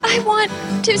I want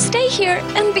to stay here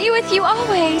and be with you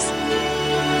always.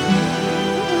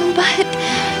 But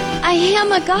I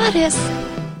am a goddess.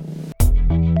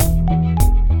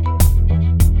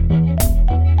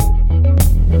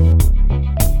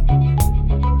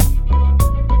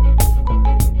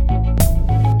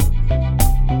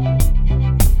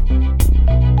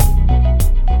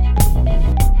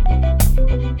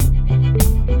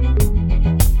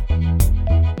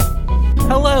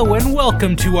 Hello and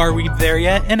welcome to Are We There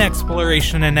Yet? An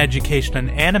exploration and education in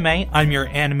anime. I'm your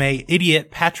anime idiot,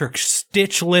 Patrick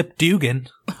Stitch Lip Dugan.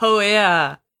 Oh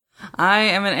yeah, I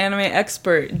am an anime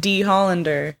expert, D.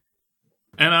 Hollander.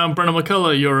 And I'm Brennan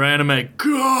McCullough, your anime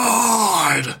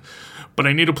god. But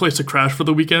I need a place to crash for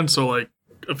the weekend, so like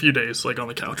a few days, like on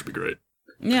the couch would be great.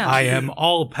 Yeah, I am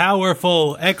all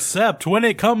powerful, except when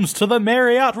it comes to the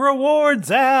Marriott Rewards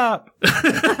app.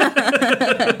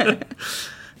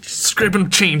 Scraping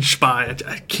change by.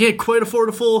 I can't quite afford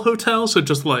a full hotel, so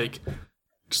just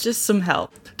some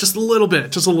help. Just a little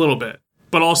bit.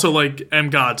 But also like am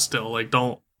God still. Like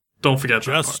don't forget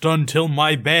that Just until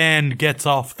my band gets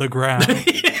off the ground.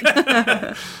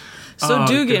 So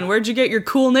Dugan, where'd you get your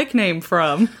cool nickname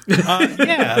from?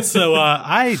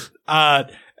 I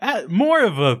more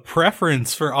of a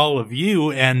preference for all of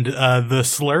you and the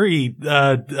slurry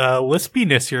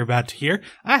lispiness you're about to hear.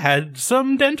 I had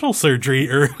some dental surgery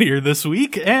earlier this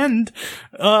week and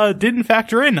didn't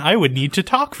factor in I would need to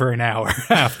talk for an hour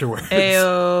afterwards.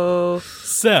 Ayo.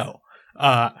 So,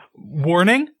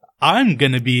 warning, I'm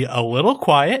gonna be a little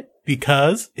quiet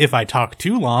because if I talk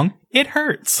too long, it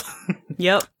hurts.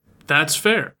 Yep. That's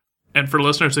fair. And for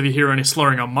listeners, if you hear any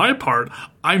slurring on my part,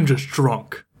 I'm just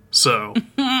drunk. So,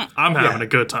 I'm having a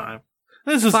good time.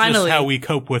 This is Finally. just how we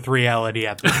cope with reality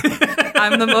at the moment.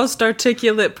 I'm the most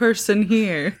articulate person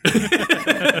here.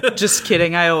 Just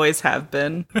kidding, I always have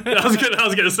been. I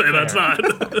was gonna say that's not.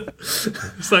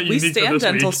 It's not We unique to stand this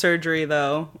dental week. surgery,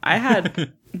 though. I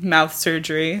had mouth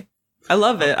surgery. I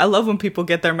love it. I love when people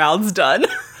get their mouths done.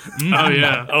 Oh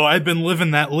yeah. Oh, I've been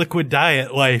living that liquid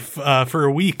diet life for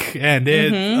a week, and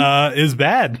it is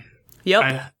bad.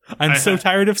 Yep. I'm so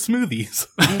tired of smoothies.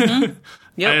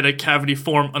 Yep. I had a cavity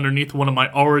form underneath one of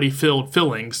my already filled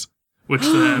fillings, which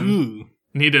then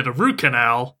needed a root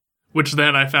canal, which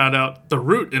then I found out the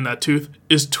root in that tooth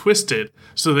is twisted,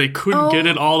 so they couldn't get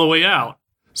it all the way out.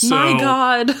 So My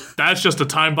God. that's just a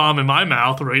time bomb in my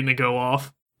mouth waiting to go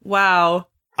off. Wow.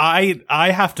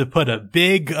 I have to put a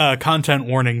big content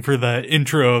warning for the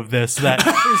intro of this that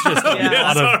there's just a Yeah,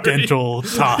 lot of sorry. dental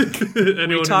talk.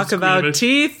 We Talk about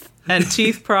teeth and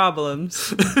teeth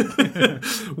problems.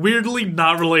 weirdly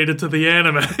not related to the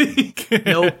anime.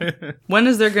 Nope. When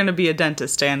is there going to be a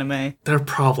dentist anime? There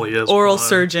probably is Oral one.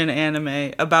 surgeon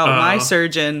anime about my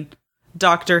surgeon,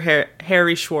 Dr.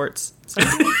 Harry Schwartz.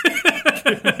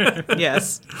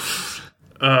 Yes.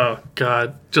 Oh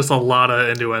god, just a lot of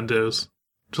innuendos.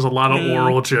 Just a lot of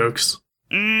oral jokes.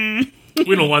 We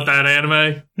don't want that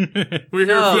anime. We're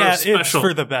here for Yeah, a special. it's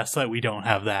for the best that we don't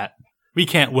have that. We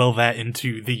can't will that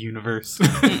into the universe.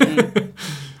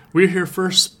 We're here for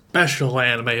a special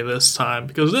anime this time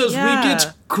because this Yeah. week it's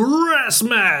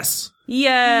Christmas.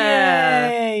 Yeah.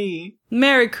 Yay!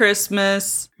 Merry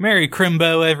Christmas. Merry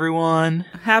Crimbo, everyone.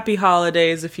 Happy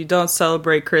holidays if you don't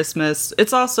celebrate Christmas.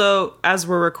 It's also, as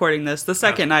we're recording this, the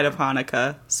second night of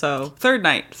Hanukkah. So, third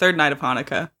night of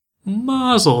Hanukkah.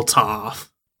 Mazel tov.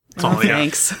 That's all I got.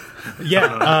 Thanks.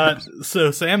 Yeah,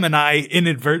 so Sam and I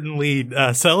inadvertently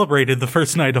celebrated the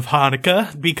first night of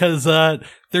Hanukkah because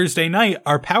Thursday night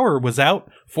our power was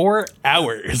out for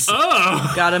hours.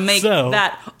 Oh, Gotta make So-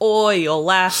 that oil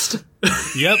last.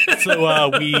 Yep. So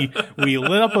we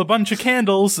lit up a bunch of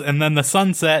candles and then the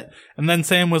sunset, and then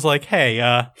Sam was like, "Hey,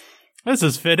 this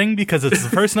is fitting because it's the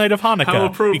first night of How Hanukkah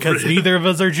appropriate. because neither of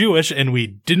us are Jewish and we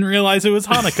didn't realize it was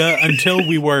Hanukkah until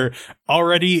we were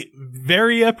already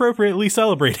very appropriately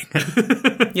celebrating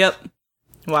it." Yep.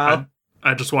 Wow.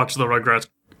 I just watched the Rugrats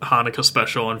Hanukkah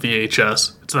special on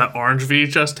VHS. It's that orange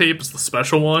VHS tape. It's the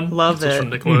special one. Love It's it. from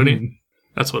Nickelodeon.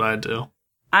 That's what I do.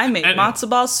 I make And- matzo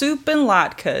ball soup and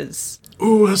latkes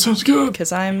Ooh, that sounds good.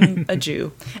 because I'm a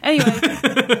Jew. Anyway,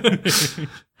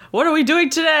 what are we doing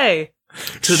today?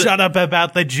 Shut up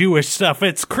about the Jewish stuff.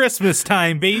 It's Christmas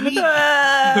time, baby.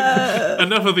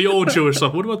 Enough of the old Jewish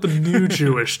stuff. What about the new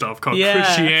Jewish stuff called Yeah.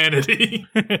 Christianity?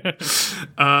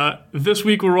 This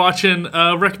week we're watching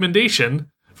a recommendation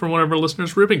from one of our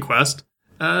listeners, Ribbon Quest.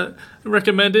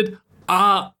 Recommended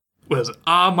what is it?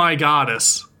 Ah My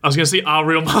Goddess. I was gonna say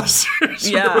Real Monsters.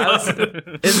 Yeah.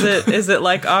 Is it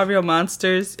like Are Real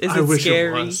Monsters? Is I it wish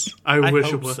scary? it was. I wish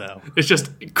hope it was. so. It's just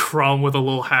Crumb with a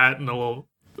little hat and a little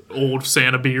old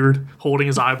Santa beard, holding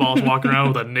his eyeballs, walking around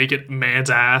with a naked man's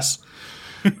ass.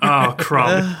 Oh,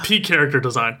 crumb. Peak character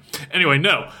design. Anyway,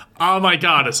 no. Oh My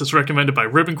Goddess is recommended by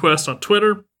Ribbon Quest on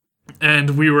Twitter,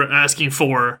 and we were asking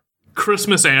for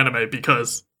Christmas anime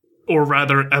or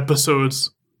rather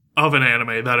episodes of an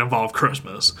anime that involve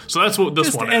Christmas. So that's what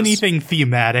this one is. Anything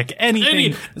thematic,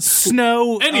 anything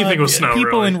snow, anything with snow,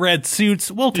 people really. in red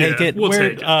suits, we'll take it. We'll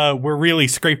take it. We're really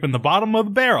scraping the bottom of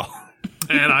the barrel.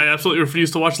 And I absolutely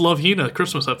refuse to watch Love Hina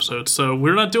Christmas episodes, so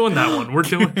we're not doing that one. We're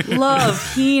doing Love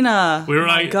Hina.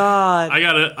 God.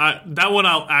 That one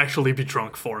I'll actually be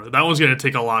drunk for. That one's gonna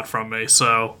take a lot from me,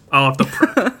 so I'll have to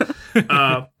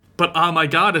prep. But Oh My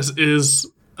Goddess is,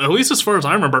 at least as far as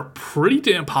I remember, pretty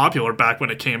damn popular back when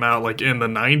it came out, like in the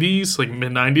 90s, like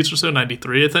mid-90s or so,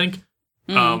 93, I think.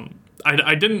 I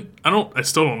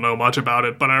still don't know much about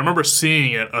it, but I remember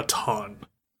seeing it a ton.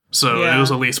 So it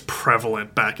was at least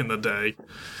prevalent back in the day.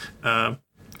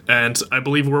 And I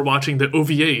believe we're watching the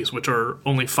OVAs, which are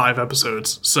only 5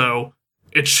 episodes. So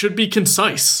it should be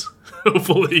concise,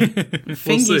 hopefully.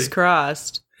 Fingers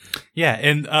crossed. Yeah,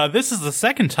 and this is the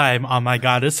second time Oh My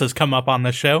Goddess has come up on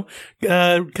the show,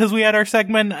 because we had our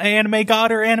segment Anime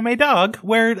God or Anime Dog,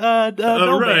 where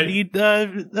Bell Dandy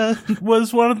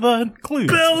was one of the clues.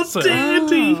 Bell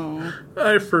Dandy! Oh.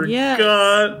 I forgot.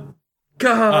 Yes.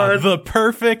 God. The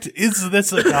perfect, is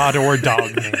this a god or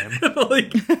dog name? I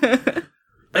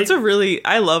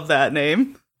love that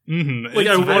name. Mm-hmm. Like,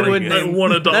 I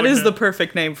want a dog. That is name. the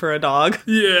perfect name for a dog.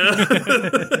 Yeah.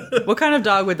 What kind of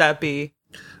dog would that be?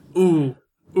 Ooh.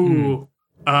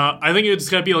 I think it's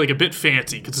gotta be like a bit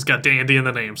fancy because it's got Dandy in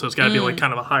the name, so it's gotta be like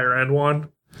kind of a higher end one.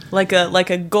 Like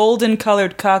a golden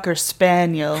colored cocker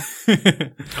spaniel.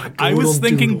 I was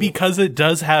thinking because it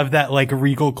does have that like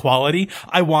regal quality,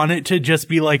 I want it to just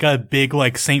be like a big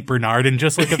like Saint Bernard and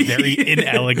just like a very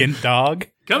inelegant dog.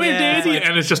 Come here, Dandy,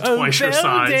 and it's just twice your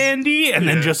size. Dandy, and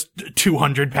then just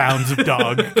 200 pounds of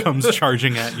dog comes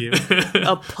charging at you.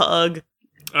 A pug.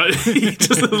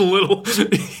 Just a little,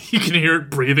 you can hear it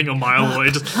breathing a mile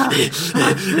away. Just,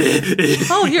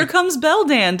 Oh, here comes Bell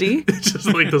Dandy. just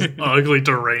like this ugly,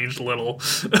 deranged little.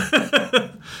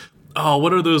 Oh,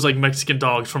 what are those like Mexican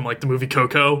dogs from like the movie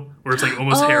Coco, where it's like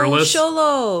almost hairless?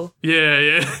 Sholo.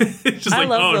 Yeah. It's just I like,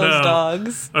 love those no.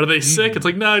 dogs. Are they sick? It's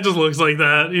like, no, it just looks like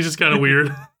that. He's just kind of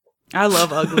weird. I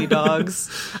love ugly dogs.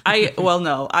 I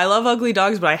love ugly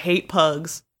dogs, but I hate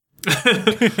pugs.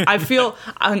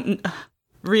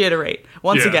 Reiterate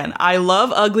once again, I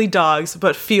love ugly dogs,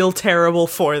 but feel terrible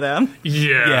for them.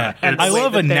 Yeah. And I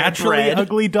love a naturally bred.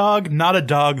 ugly dog, not a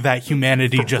dog that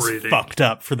humanity just breeding. fucked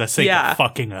up for the sake of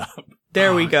fucking up.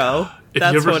 There we go.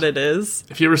 That's what it is.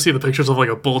 If you ever see the pictures of like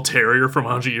a bull terrier from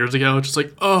 100 years ago, it's just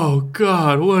like, oh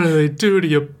god, what do they do to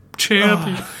you,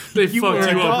 champ? They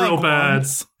fucked you up real bad.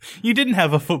 You didn't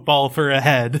have a football for a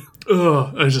head.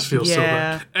 Ugh, I just feel so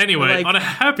bad. Anyway, like, on a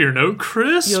happier note,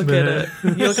 Christmas.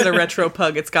 You'll get a retro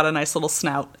pug. It's got a nice little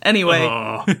snout. Anyway.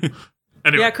 Anyway,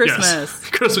 Yeah, Christmas. Yes.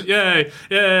 Christmas, yay,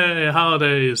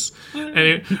 holidays.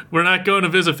 Anyway, we're not going to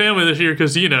visit family this year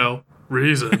because,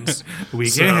 reasons.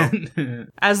 We can.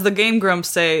 As the Game Grumps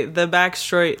say, the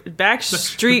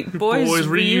Backstreet Boys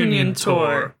Reunion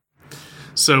Tour.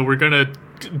 So we're going to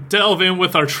delve in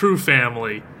with our true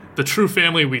family. The true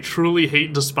family we truly hate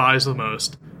and despise the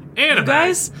most. Anime. You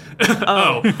guys?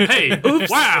 Oh, hey.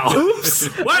 Oops. Wow.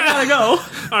 Oops. Wow. I gotta go.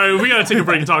 All right, we gotta take a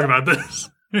break and talk about this.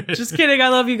 Just kidding. I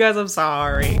love you guys. I'm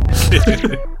sorry.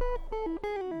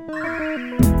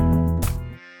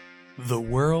 The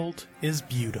world is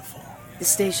beautiful. The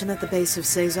station at the base of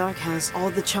Cesark has all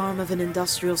the charm of an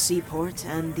industrial seaport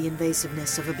and the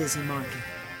invasiveness of a busy market.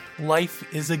 Life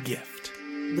is a gift.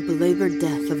 The belabored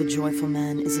death of a joyful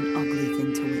man is an ugly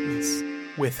thing to witness.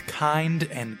 With kind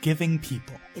and giving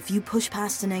people. If you push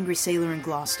past an angry sailor in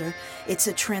Gloucester, it's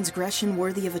a transgression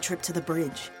worthy of a trip to the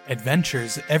bridge.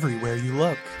 Adventures everywhere you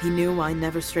look. He knew I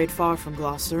never strayed far from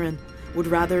Gloucester and would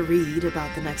rather read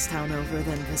about the next town over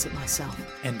than visit myself.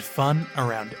 And fun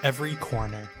around every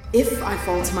corner. If I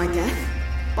fall to my death,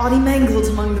 body mangled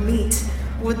among the meat,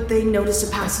 would they notice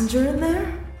a passenger in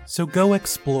there? So go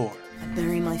explore. I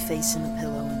bury my face in the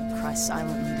pillow and cry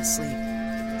silently to sleep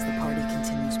as the party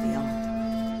continues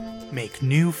beyond. Make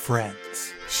new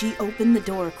friends. She opened the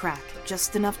door a crack,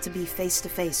 just enough to be face to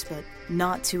face, but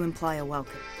not to imply a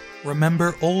welcome.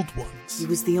 Remember old ones. He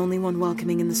was the only one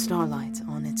welcoming in the starlight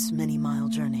on its many-mile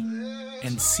journey.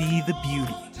 And see the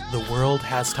beauty the world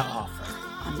has to offer.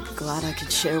 I'm glad I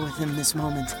could share with him this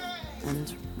moment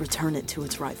and return it to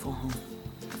its rightful home.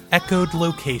 Echoed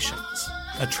Locations,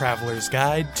 a traveler's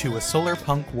guide to a solar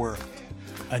punk world.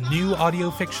 A new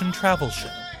audio fiction travel show,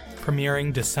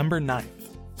 premiering December 9th.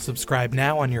 Subscribe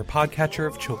now on your podcatcher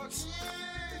of choice.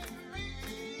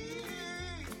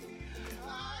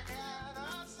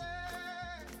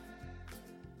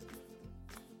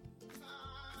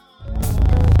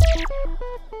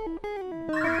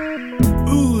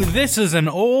 Ooh, this is an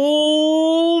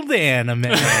old anime.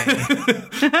 Get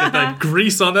that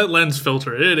grease on that lens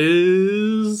filter. It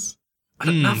is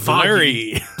not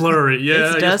foggy. Blurry. Yeah,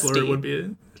 It's I guess dusty. blurry would be it.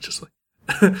 It's just like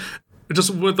just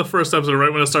with the first episode,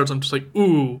 right when it starts, I'm just like,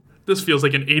 ooh, this feels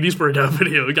like an 80s breakout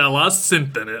video. It got a lot of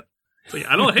synth in it. It's like,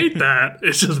 I don't hate that.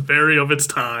 It's just very of its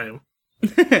time.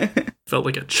 Felt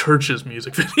like a church's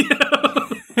music video.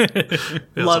 Yeah,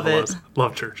 Love that's it. what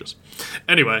Love churches.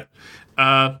 Anyway,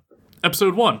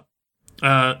 episode 1.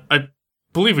 I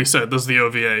believe we said this is the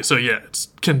OVA, so yeah, it's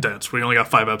condensed. We only got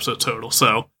 5 episodes total,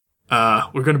 so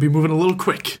we're going to be moving a little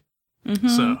quick.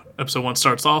 So episode 1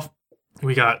 starts off.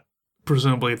 We got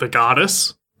presumably the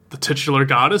goddess, the titular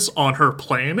goddess, on her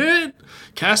planet,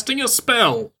 casting a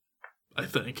spell, I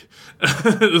think.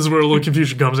 This is where a little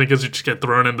confusion comes in because you just get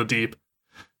thrown in the deep.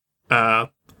 But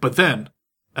then,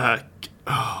 oh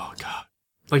god.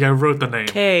 Like, I wrote the name.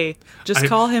 K. Just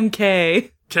call him K.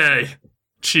 K.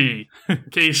 Chi.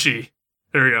 Keishi.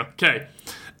 There we go. K.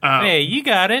 Hey, you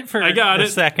got it for I got a it.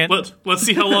 second. Let's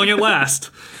see how long it lasts.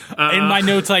 In my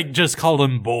notes, I just called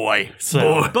him Boy.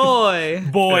 So Boy.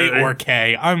 Boy Okay. or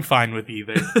K. I'm fine with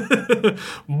either.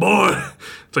 Boy.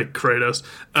 It's like Kratos.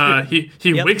 He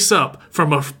Yep. wakes up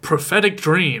from a prophetic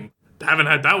dream. Haven't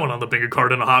had that one on the bingo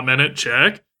card in a hot minute.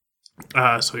 Check.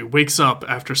 So he wakes up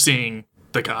after seeing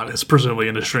the goddess, presumably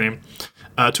in his dream,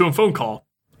 to a phone call.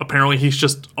 Apparently he's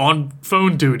just on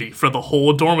phone duty for the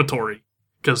whole dormitory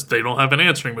because they don't have an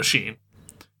answering machine.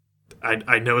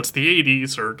 I know it's the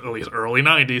 80s, or at least early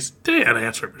 90s. They had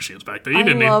answering machines back then. You I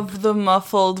didn't need... love the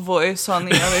muffled voice on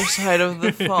the other side of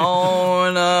the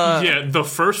phone. Yeah, the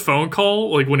first phone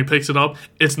call, like when he picks it up,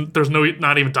 there's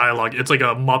not even dialogue. It's like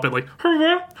a Muppet, like,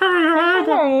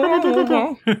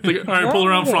 like, all right, pull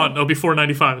around front. It'll be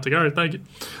 $4.95. It's like, all right, thank you.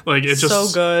 Like, it's just so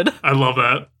good. I love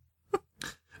that.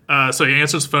 So he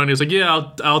answers the phone. He's like, yeah,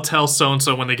 I'll tell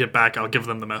so-and-so when they get back. I'll give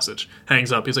them the message.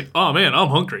 Hangs up. He's like, oh, man, I'm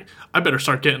hungry. I better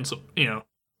start getting some,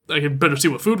 I better see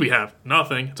what food we have.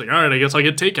 Nothing. It's like, all right, I guess I'll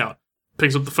get takeout.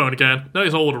 Picks up the phone again.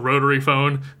 Nice old rotary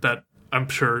phone that I'm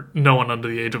sure no one under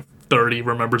the age of 30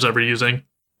 remembers ever using.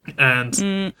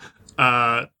 And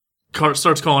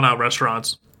starts calling out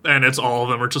restaurants. And it's all of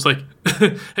them are just like,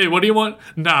 hey, what do you want?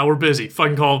 Nah, we're busy.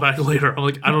 Fucking call back later. I'm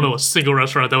like, I don't know a single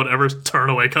restaurant that would ever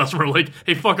turn away a customer like,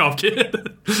 hey, fuck off,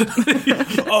 kid.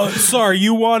 Sorry,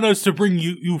 you want us to bring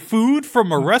you food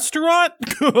from a restaurant?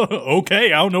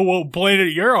 Okay, I don't know what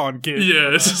planet you're on, kid.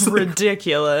 Yeah, it's just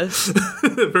Ridiculous.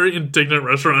 very indignant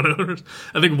restaurant owners.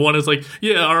 I think one is like,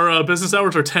 yeah, our business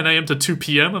hours are 10 a.m. to 2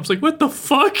 p.m. I was like, what the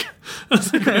fuck? I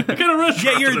was like, what kind of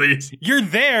restaurant are these? You're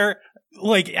there.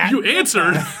 Like You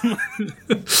answered.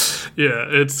 Yeah,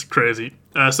 it's crazy.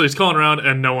 So he's calling around,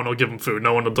 and no one will give him food.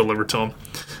 No one will deliver to him.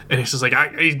 And he's just like,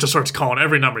 he just starts calling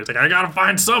every number. He's like, I gotta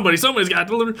find somebody. Somebody's got to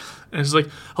deliver. And he's like,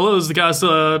 hello, this is the guy's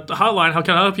hotline. How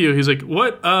can I help you? He's like,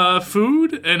 what?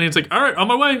 Food? And he's like, all right, on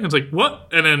my way. And he's like, what?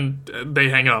 And then they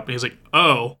hang up. And he's like,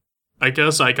 oh, I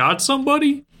guess I got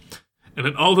somebody? And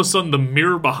then all of a sudden, the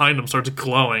mirror behind him starts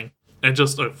glowing, and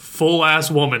just a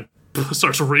full-ass woman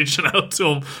starts reaching out to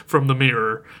him from the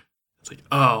mirror. It's like,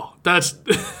 oh, that's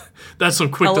some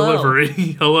quick Hello. delivery.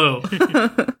 Hello.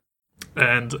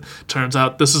 And turns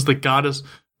out this is the goddess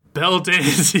Belle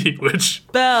Danzy, which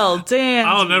Belle, Dan.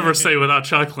 I'll never say without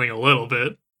chuckling a little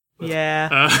bit.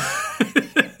 Yeah.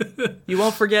 You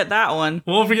won't forget that one.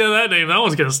 Won't forget that name. That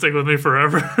one's gonna stick with me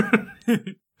forever.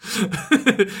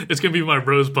 It's gonna be my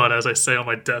rosebud as I say on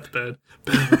my deathbed.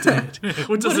 Belle Danzy.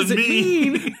 What does it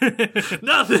mean?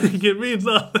 Nothing. It means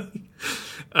nothing.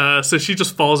 So she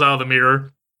just falls out of the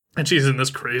mirror, and she's in this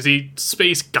crazy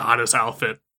space goddess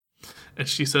outfit. And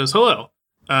she says, hello.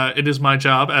 It is my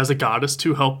job as a goddess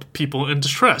to help people in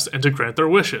distress and to grant their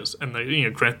wishes and they,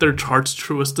 grant their heart's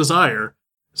truest desire.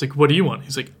 It's like, what do you want?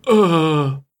 He's like,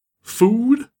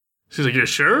 food? She's like, you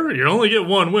sure? You only get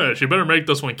one wish. You better make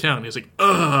this one count. He's like,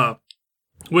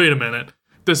 wait a minute.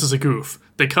 This is a goof.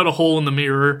 They cut a hole in the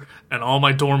mirror, and all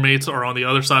my dorm mates are on the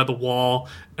other side of the wall,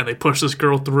 and they push this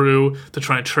girl through to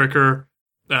try and trick her,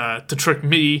 to trick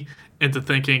me into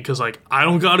thinking, because, I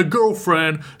don't got a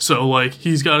girlfriend, so,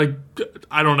 he's got a,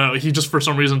 I don't know, he just, for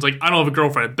some reason, is like, I don't have a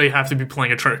girlfriend, they have to be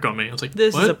playing a trick on me. I was like,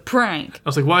 This what? is a prank. I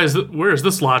was like, where is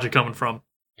this logic coming from?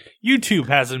 YouTube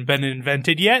hasn't been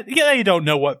invented yet. Yeah, they don't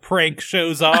know what prank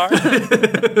shows are.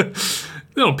 People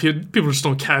just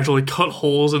don't casually cut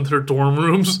holes into their dorm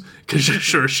rooms because you're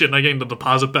sure as shit not getting the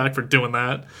deposit back for doing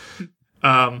that.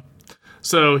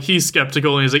 So he's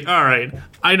skeptical, and he's like, all right,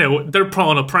 I know, they're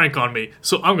pulling a prank on me,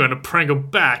 so I'm going to prank them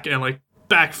back and, like,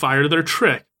 backfire their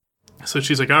trick. So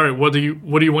she's like, all right, what do you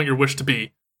want your wish to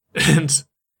be? And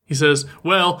he says,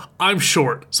 well, I'm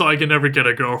short, so I can never get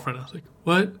a girlfriend. I was like,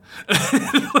 what?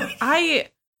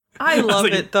 I love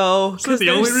like, it, though, because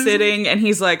they're sitting, and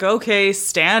he's like, okay,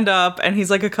 stand up, and he's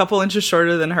like a couple inches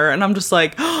shorter than her, and I'm just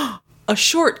like, oh, a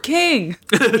short king.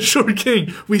 Short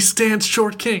king. We stand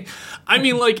short king. I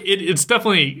mean, like, it's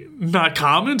definitely not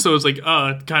common, so it's like,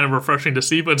 kind of refreshing to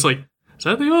see, but it's like, is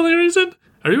that the only reason?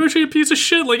 Are you actually a piece of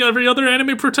shit like every other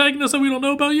anime protagonist that we don't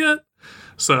know about yet?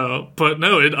 So, but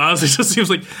no, it honestly just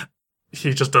seems like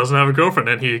he just doesn't have a girlfriend,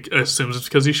 and he assumes it's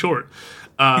because he's short.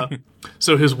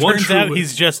 So his one turns out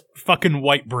he's just fucking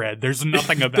white bread. There's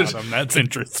nothing about him that's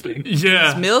interesting.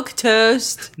 Yeah, it's milk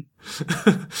toast.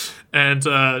 And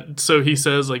so he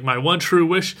says, like, my one true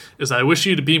wish is I wish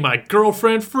you to be my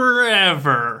girlfriend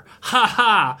forever. Ha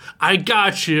ha! I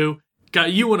got you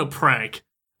in a prank.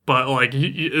 But, like,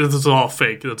 it's all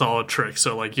fake. It's all a trick.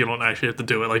 So, like, you don't actually have to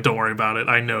do it. Like, don't worry about it.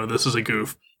 I know this is a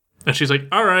goof. And she's like,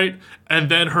 all right. And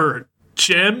then her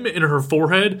gem in her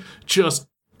forehead just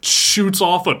shoots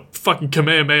off a fucking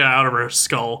Kamehameha out of her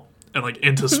skull and, like,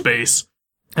 into space.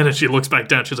 And then she looks back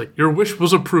down. She's like, your wish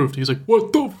was approved. He's like,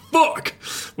 what the fuck?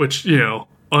 Which, you know,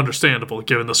 understandable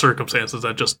given the circumstances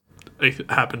that just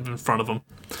happened in front of him.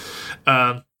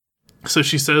 So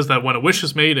she says that when a wish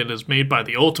is made, it is made by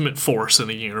the ultimate force in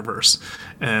the universe.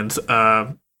 And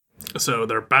so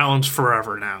they're bound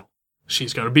forever now.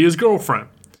 She's going to be his girlfriend.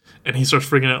 And he starts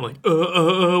freaking out like,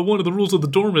 one of the rules of the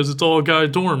dorm is it's all a guy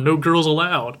dorm, no girls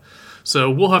allowed. So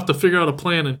we'll have to figure out a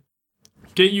plan and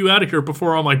get you out of here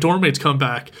before all my dorm mates come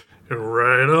back. And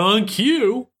right on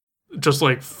cue, just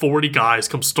like 40 guys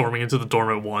come storming into the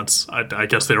dorm at once. I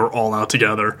guess they were all out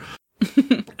together.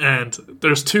 And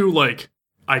there's two, like,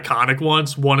 iconic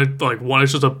ones. One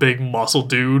is just a big muscle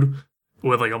dude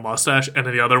with, like, a mustache, and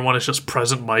then the other one is just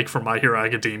Present Mike from My Hero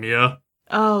Academia.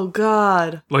 Oh,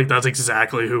 God. Like, that's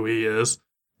exactly who he is.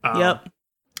 Yep.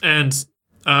 And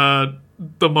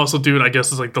the muscle dude, I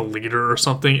guess, is, like, the leader or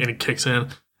something, and he kicks in,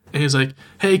 and he's like,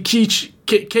 hey,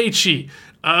 Keiichi,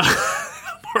 I'm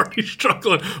already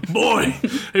struggling.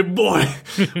 Hey, boy,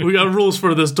 we got rules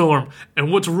for this dorm.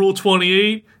 And what's rule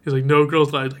 28? He's like, no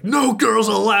girls allowed. He's like, no girls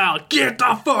allowed. Get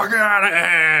the fuck out of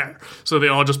here. So they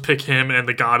all just pick him and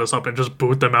the goddess up and just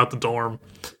boot them out the dorm.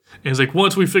 And he's like,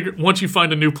 once you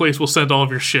find a new place, we'll send all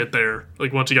of your shit there.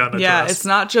 Like, once you got an address. Yeah, it's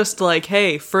not just like,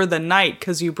 hey, for the night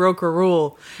because you broke a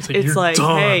rule. It's like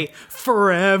hey,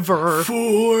 forever.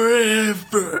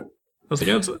 Forever. I was like,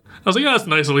 yeah, that's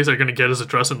nice. At least they're going to get his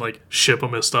address and, like, ship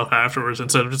him his stuff afterwards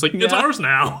instead of just like, it's ours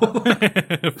now.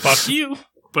 Fuck you.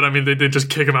 But, I mean, they just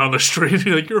kick him out on the street.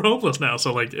 Like, you're homeless now.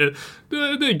 So, like,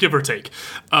 give or take.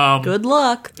 Good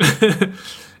luck.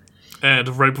 And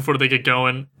right before they get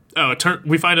going,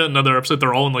 we find out another episode.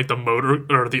 They're all in, like,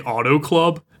 the auto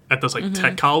club at this, like,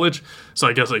 tech college. So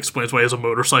I guess it explains why he has a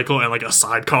motorcycle and, like, a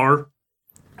sidecar,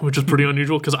 which is pretty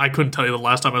unusual because I couldn't tell you the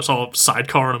last time I saw a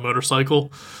sidecar on a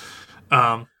motorcycle.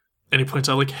 And he points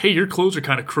out, like, hey, your clothes are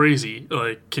kind of crazy.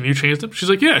 Like, can you change them? She's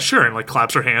like, yeah, sure. And, like,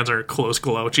 claps her hands, her clothes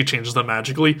glow, and she changes them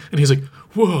magically. And he's like,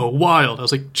 whoa, wild. I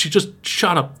was like, she just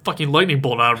shot a fucking lightning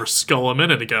bolt out of her skull a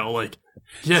minute ago. Like,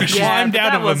 yeah. She climbed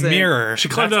out of a mirror. She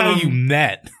climbed That's out how of you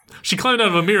met. She climbed out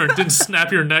of a mirror and didn't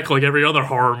snap your neck like every other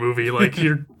horror movie. Like,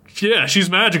 she's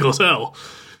magical as hell.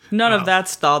 None of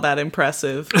that's all that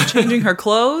impressive. Changing her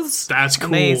clothes? That's cool.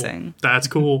 Amazing. That's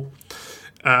cool.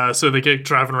 So they get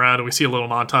driving around and we see a little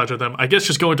montage of them, I guess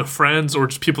just going to friends or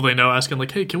just people they know asking,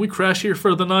 like, hey, can we crash here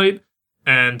for the night?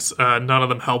 And none of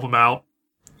them help him out.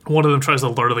 One of them tries to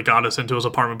lure the goddess into his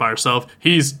apartment by herself.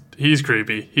 He's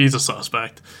creepy. He's a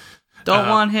suspect. Don't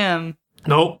want him.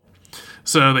 Nope.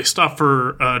 So they stop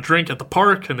for a drink at the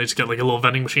park and they just get, like, a little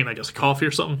vending machine, I guess a coffee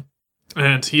or something.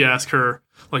 And he asks her,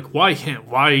 like, why him?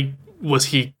 Why was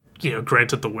he,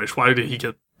 granted the wish? Why did he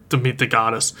get to meet the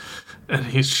goddess?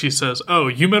 And she says, oh,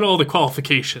 you met all the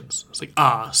qualifications. It's like,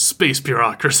 space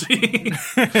bureaucracy.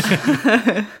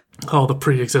 All the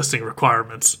pre-existing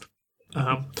requirements.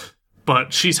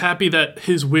 But she's happy that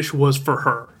his wish was for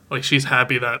her. Like, she's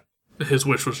happy that his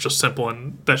wish was just simple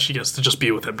and that she gets to just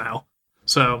be with him now.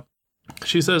 So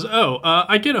she says,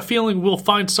 I get a feeling we'll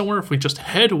find somewhere if we just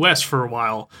head west for a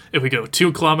while. If we go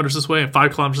 2 kilometers this way and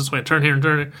 5 kilometers this way and turn here and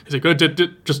turn here. He's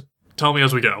like, just tell me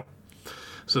as we go.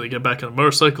 So they get back on a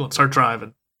motorcycle and start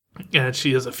driving. And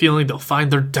she has a feeling they'll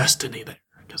find their destiny there.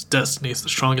 Because destiny is the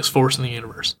strongest force in the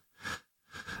universe.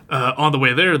 On the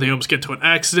way there, they almost get into an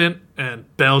accident. And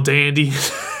Belle Dandy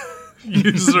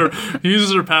uses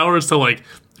her powers to, like,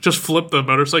 just flipped the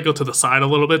motorcycle to the side a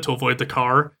little bit to avoid the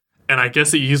car. And I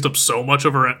guess it used up so much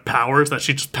of her powers that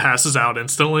she just passes out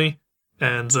instantly.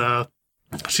 And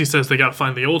she says they gotta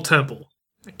find the old temple.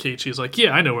 And Keiichi's like,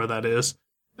 yeah, I know where that is.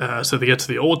 So they get to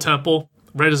the old temple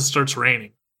right as it starts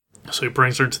raining. So he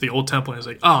brings her into the old temple and he's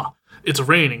like, it's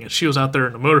raining and she was out there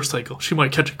in a motorcycle. She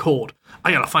might catch a cold.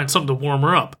 I gotta find something to warm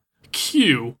her up.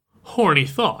 Cue horny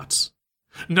thoughts.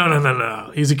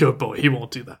 No. He's a good boy. He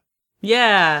won't do that.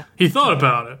 Yeah. He thought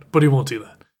about it, but he won't do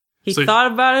that. He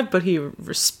thought about it, but he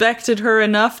respected her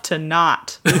enough to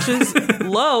not. Which is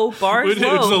low. Bar's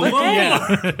low. It's a but low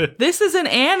hey, bar. this is an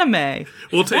anime.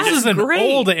 We'll take This is an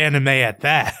old anime at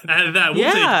that. At that,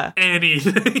 we'll take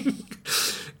anything.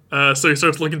 So he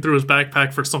starts looking through his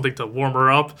backpack for something to warm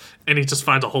her up, and he just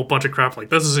finds a whole bunch of crap like,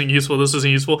 this isn't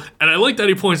useful. And I like that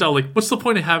he points out, like, what's the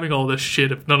point of having all this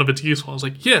shit if none of it's useful? I was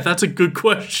like, yeah, that's a good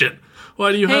question.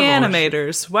 Why do you have all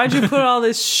animators, why'd you put all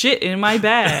this shit in my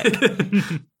bag?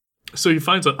 So he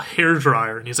finds a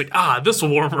hairdryer, and he's like, this will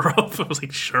warm her up. I was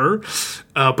like, sure.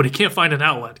 But he can't find an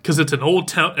outlet, because it's an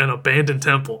old an abandoned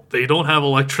temple. They don't have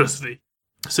electricity.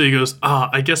 So he goes,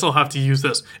 I guess I'll have to use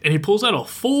this. And he pulls out a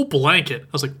full blanket. I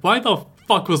was like, why the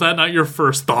fuck was that not your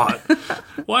first thought?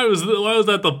 Why was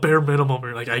that the bare minimum?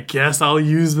 You're like, I guess I'll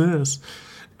use this.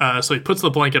 So he puts the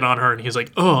blanket on her, and he's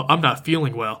like, I'm not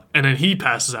feeling well. And then he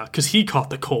passes out, because he caught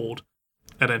the cold.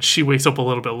 And then she wakes up a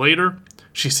little bit later.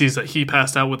 She sees that he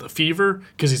passed out with a fever,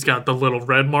 because he's got the little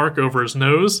red mark over his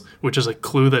nose, which is a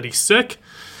clue that he's sick,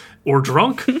 or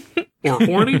drunk, or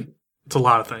horny. It's a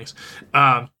lot of things.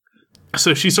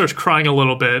 So she starts crying a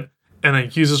little bit, and then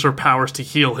uses her powers to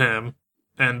heal him,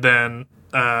 and then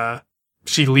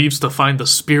she leaves to find the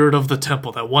spirit of the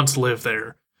temple that once lived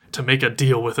there, to make a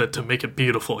deal with it, to make it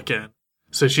beautiful again.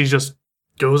 So she just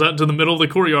goes out into the middle of the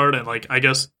courtyard, and, like, I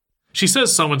guess, she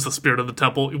says summons the spirit of the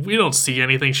temple. We don't see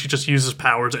anything, she just uses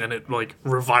powers, and it, like,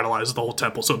 revitalizes the whole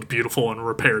temple, so it's beautiful and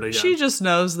repaired again. She just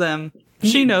knows them.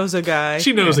 She knows a guy.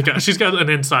 She knows a guy. She's got an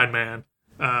inside man.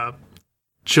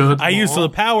 I used the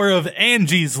power of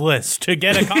Angie's List to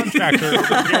get a contractor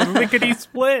lickety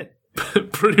split.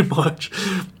 Pretty much.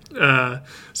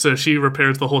 So she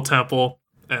repairs the whole temple,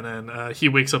 and then he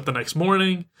wakes up the next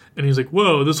morning, and he's like,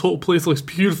 whoa, this whole place looks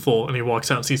beautiful. And he walks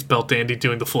out and sees Belldandy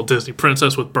doing the full Disney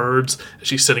princess with birds, and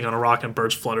she's sitting on a rock, and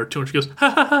birds flutter to her, and she goes, ha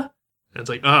ha ha. And it's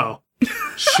like, oh,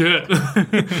 shit.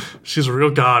 She's a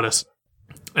real goddess.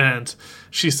 And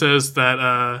she says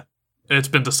that it's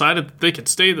been decided that they can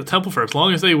stay at the temple for as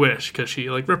long as they wish, because she,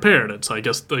 like, repaired it. So I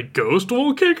guess the ghost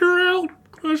won't kick her out?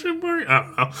 Question mark? I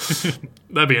don't know.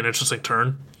 That'd be an interesting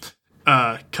turn.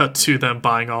 Cut to them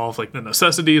buying all of, like, the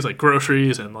necessities, like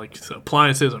groceries and, like,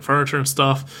 appliances and furniture and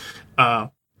stuff. And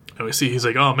we see he's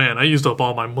like, oh man, I used up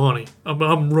all my money.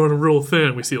 I'm running real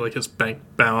thin. We see, like, his bank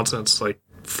balance, and it's like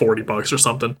 $40 or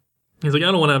something. He's like,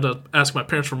 I don't want to have to ask my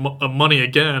parents for money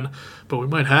again, but we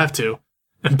might have to.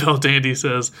 And Belldandy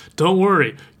says, don't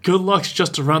worry, good luck's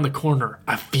just around the corner.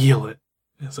 I feel it.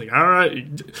 And it's like, all right.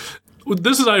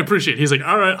 This is I appreciate. He's like,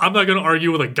 all right, I'm not going to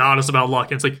argue with a goddess about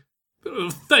luck. And it's like,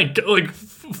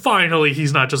 finally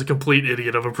he's not just a complete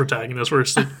idiot of a protagonist where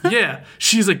it's like, yeah,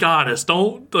 she's a goddess,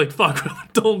 don't, like, fuck,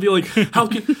 don't be like, how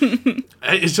can,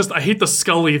 it's just, I hate the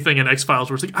Scully thing in X-Files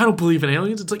where it's like, I don't believe in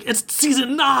aliens. It's like, it's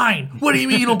season 9, what do you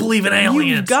mean you don't believe in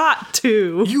aliens? You've got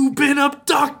to. You've been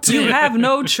abducted. You have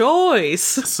no choice.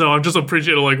 So I'm just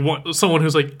appreciating, like, someone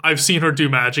who's like, I've seen her do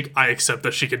magic, I accept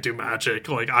that she can do magic,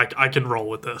 like, I can roll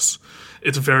with this.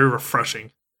 It's very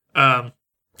refreshing.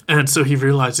 And so he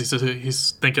realizes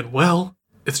he's thinking, well,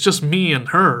 it's just me and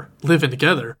her living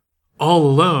together, all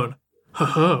alone.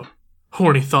 Ho-ho.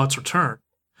 Horny thoughts return.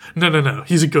 No.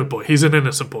 He's a good boy. He's an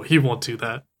innocent boy. He won't do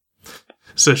that.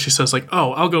 So she says, like,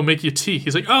 oh, I'll go make you tea.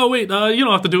 He's like, oh, wait, you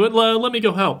don't have to do it. Let me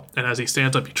go help. And as he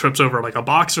stands up, he trips over, like, a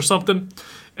box or something.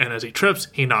 And as he trips,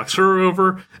 he knocks her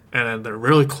over. And then they're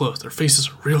really close. Their faces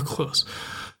are real close.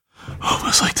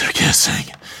 Almost like they're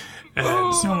kissing. And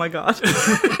oh my god.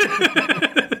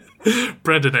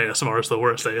 Brendan ASMR is the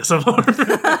worst ASMR.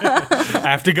 I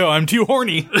have to go. I'm too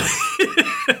horny.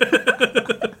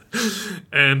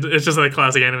 And it's just like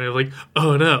classic anime of like,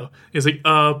 oh no. He's like,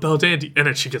 Belldandy. And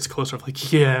then she gets closer. I'm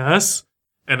like, yes.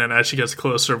 And then as she gets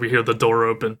closer, we hear the door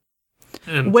open.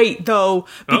 And wait, though,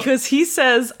 because he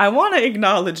says, I want to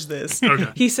acknowledge this. Okay.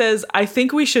 He says, I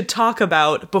think we should talk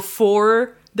about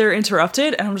before they're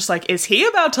interrupted. And I'm just like, is he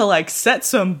about to, like, set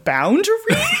some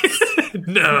boundaries?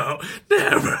 No,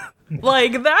 never.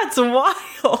 Like, that's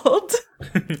wild.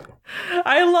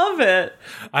 I love it.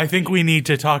 I think we need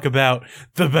to talk about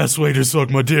the best way to suck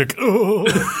my dick. Oh.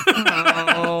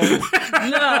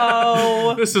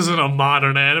 No. This isn't a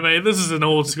modern anime. This is an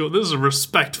old school. This is a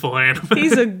respectful anime.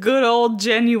 He's a good old,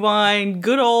 genuine,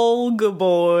 good old good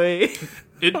boy.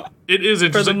 It is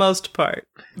interesting For the most part.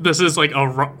 This is like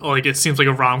it seems like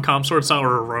a rom-com sort of style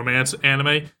or a romance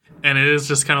anime, and it is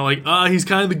just kind of like he's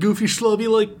kind of the goofy schlubby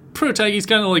like protag. He's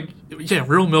kind of like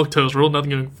real milquetoast, real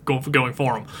nothing going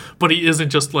for him. But he isn't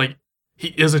just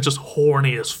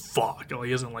horny as fuck. Like,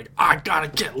 he isn't like I gotta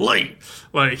get laid.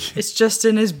 Like It's just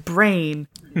in his brain.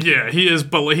 yeah, he is.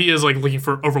 But he is like looking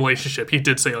for a relationship. He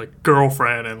did say like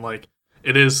girlfriend, and like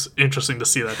it is interesting to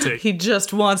see that take. He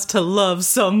just wants to love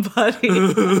somebody.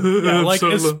 Yeah, like,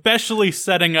 especially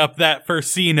setting up that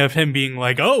first scene of him being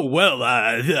like, oh, well,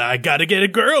 I gotta get a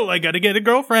girl, I gotta get a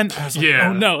girlfriend. I was like,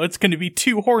 oh no, it's gonna be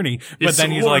too horny. But It's then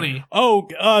he's horny. like,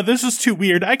 oh, this is too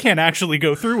weird, I can't actually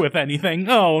go through with anything.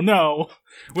 Oh no.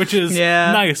 Which is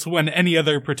nice when any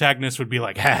other protagonist would be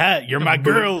like, haha, you're my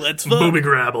girl, let's fuck. Booby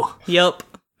grabble. Yup.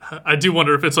 I do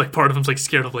wonder if it's like part of him's like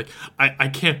scared of like I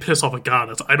can't piss off a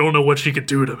goddess. I don't know what she could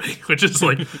do to me, which is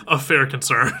like a fair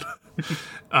concern.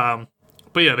 But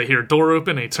yeah, they hear a door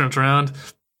open and he turns around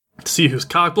to see who's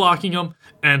cock blocking him,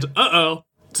 and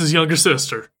it's his younger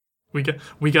sister. We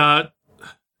got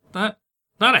not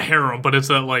a harem, but it's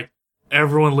that like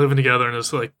everyone living together in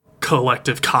this like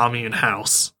collective commune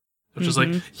house. Which is like,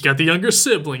 you got the younger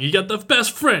sibling, you got the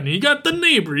best friend, you got the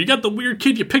neighbor, you got the weird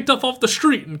kid you picked up off the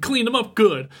street and cleaned him up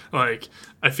good. Like,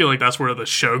 I feel like that's where the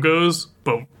show goes,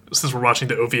 but since we're watching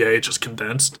the OVA, it's just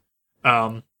condensed.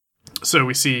 So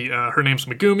we see her name's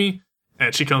Megumi,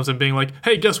 and she comes in being like,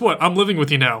 hey, guess what? I'm living with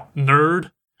you now,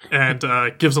 nerd. And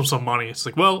gives him some money. It's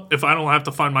like, well, if I don't have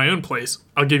to find my own place,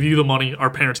 I'll give you the money our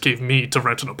parents gave me to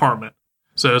rent an apartment.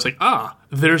 So it's like,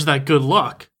 there's that good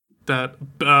luck that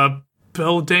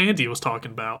Belle Dandy was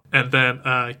talking about. And then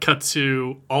cut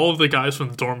to all of the guys from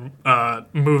the dorm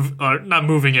not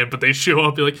moving in, but they show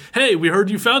up, be like, hey, we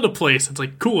heard you found a place. It's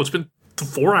like, cool, it's been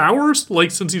 4 hours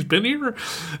like since he's been here.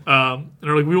 And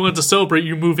they're like, we wanted to celebrate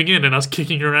you moving in and us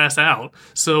kicking your ass out,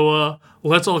 so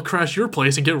let's all crash your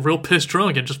place and get real pissed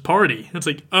drunk and just party. It's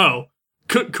like, oh,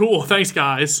 cool, thanks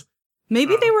guys.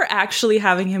 Maybe they were actually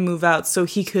having him move out so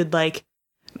he could like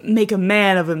make a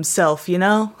man of himself, you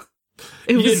know?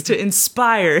 It was to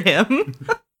inspire him.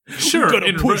 Sure. I'm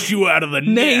gonna push you out of the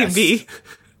nest. Maybe.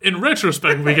 In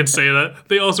retrospect, we can say that.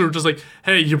 They also were just like,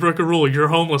 hey, you broke a rule. You're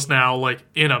homeless now, like,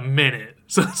 in a minute.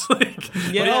 So it's like...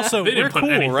 But also, we're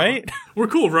cool, right? We're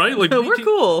cool, right? Like, we're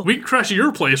cool. We can crash at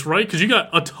your place, right? Because you got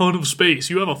a ton of space.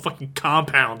 You have a fucking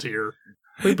compound here.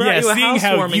 We brought you a seeing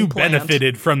how you plant.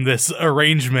 benefited from this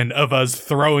arrangement of us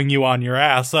throwing you on your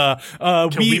ass,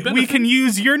 we can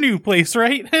use your new place,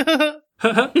 right?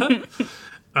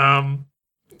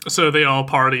 So they all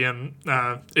party, and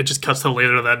it just cuts to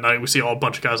later that night. We see all a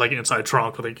bunch of guys like inside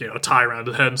trunk with like, a tie around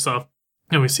his head and stuff.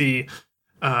 And we see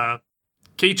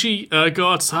Keiichi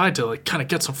go outside to like kind of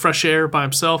get some fresh air by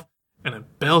himself. And then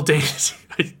Belle Dandy,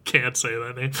 I can't say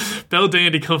that name. Belle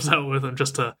Dandy comes out with him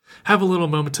just to have a little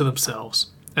moment to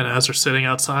themselves. And as they're sitting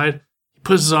outside, he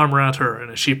puts his arm around her,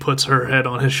 and she puts her head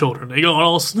on his shoulder, and they go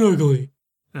all snuggly.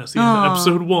 And that's the end of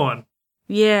episode 1.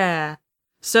 Yeah.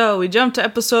 So we jumped to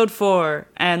episode 4,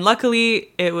 and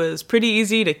luckily it was pretty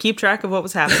easy to keep track of what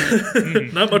was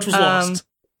happening. Not much was lost.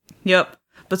 Yep.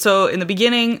 But so in the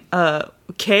beginning,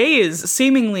 Kay is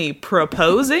seemingly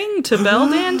proposing to Belle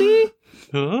Dandy.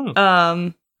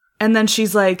 And then she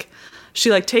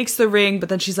takes the ring, but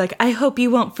then she's like, I hope you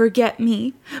won't forget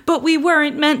me. But we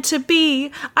weren't meant to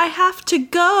be. I have to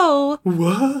go.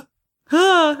 What?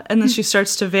 And then she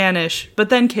starts to vanish. But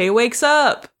then Kay wakes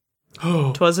up.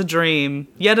 Oh. 'Twas a dream.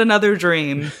 Yet another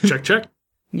dream. Check.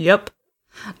 Yep.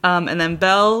 And then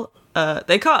Belle,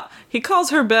 he calls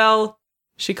her Belle.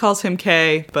 She calls him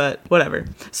Kay, but whatever.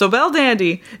 So Belle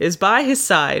Dandy is by his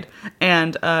side,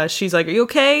 and she's like, are you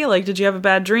okay? Like, did you have a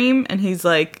bad dream? And he's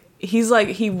like,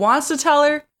 he wants to tell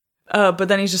her, but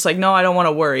then he's just like, no, I don't want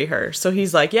to worry her. So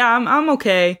he's like, yeah, I'm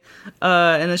okay.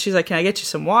 And then she's like, can I get you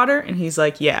some water? And he's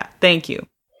like, yeah, thank you.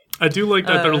 I do like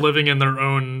that they're living in their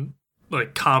own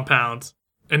like compounds,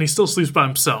 and he still sleeps by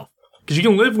himself. Because you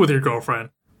can live with your girlfriend,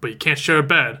 but you can't share a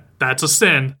bed. That's a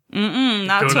sin.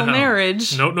 Not till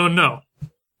marriage. No.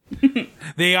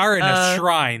 They are in a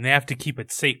shrine. They have to keep it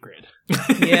sacred.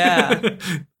 Yeah.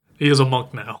 He is a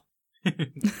monk now.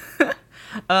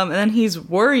 And then he's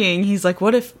worrying. He's like,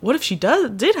 what if she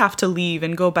did have to leave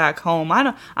and go back home?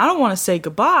 I don't want to say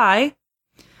goodbye.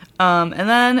 And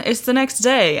then it's the next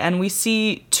day, and we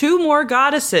see 2 more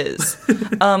goddesses,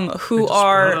 who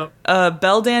are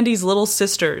Belle Dandy's little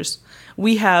sisters.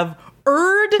 We have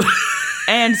Erd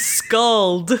and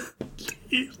Skuld.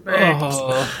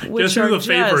 Guess who the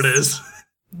favorite is?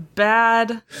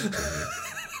 bad.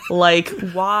 Like,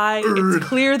 why? It's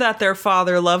clear that their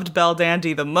father loved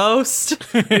Belldandy the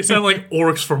most. They sound like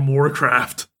orcs from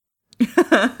Warcraft.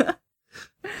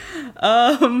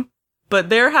 But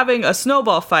they're having a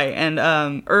snowball fight,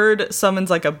 and Erd summons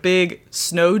like a big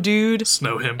snow dude.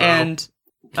 Snow himbo. And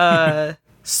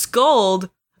Skuld,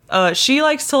 she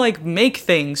likes to like make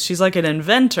things. She's like an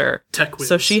inventor. Tech whiz.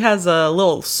 So she has a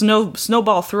little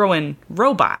snowball throwing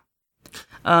robot.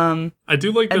 I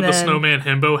do like that the then- snowman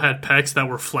himbo had pecs that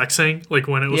were flexing, like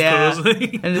when it was Yeah,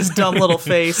 posing. and his dumb little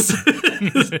face.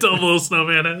 This dumb little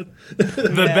snowman head.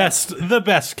 The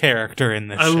best character in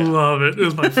this I show. love it. It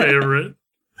was my favorite.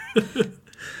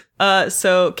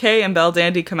 So Kay and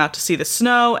Belldandy come out to see the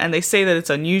snow, and they say that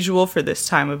it's unusual for this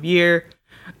time of year.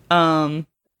 And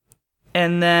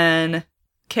then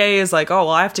Kay is like, "Oh,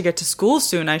 well, I have to get to school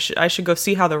soon. I should go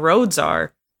see how the roads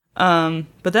are." But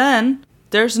then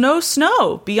there's no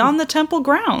snow beyond the temple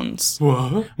grounds.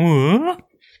 What? Huh?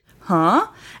 Huh?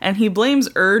 And he blames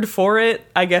Erd for it.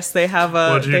 I guess they have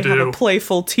What'd you have do? a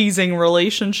playful teasing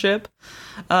relationship.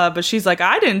 But she's like,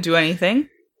 "I didn't do anything."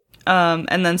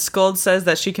 And then Skuld says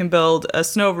that she can build a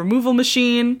snow removal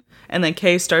machine, and then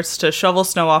Kay starts to shovel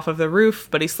snow off of the roof,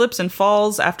 but he slips and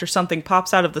falls after something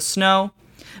pops out of the snow.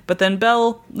 But then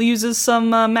Belle uses some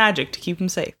magic to keep him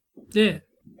safe. Yeah.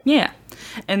 Yeah.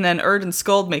 And then Erd and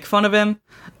Skuld make fun of him,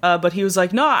 but he was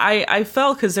like, "No, I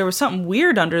fell because there was something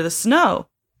weird under the snow."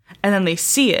 And then they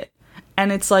see it,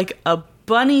 and it's like a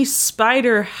bunny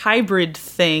spider hybrid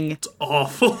thing.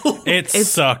 Awful. It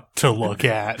sucked to look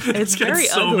at. It's Got very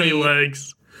so ugly. many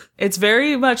legs. It's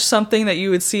very much something that you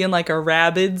would see in like a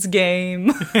Rabbids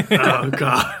game. Oh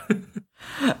god.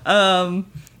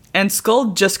 And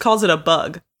Skuld just calls it a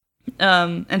bug.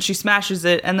 And she smashes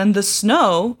it, and then the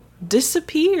snow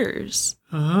disappears.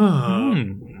 Oh.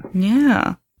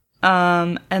 Yeah.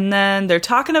 And then they're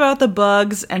talking about the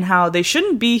bugs and how they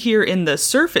shouldn't be here in the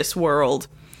surface world.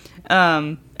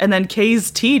 And then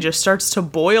Kay's tea just starts to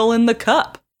boil in the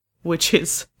cup, which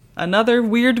is another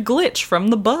weird glitch from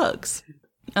the bugs.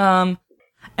 And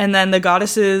then the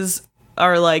goddesses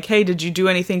are like, "Hey, did you do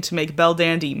anything to make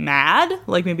Belldandy mad?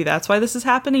 Like, maybe that's why this is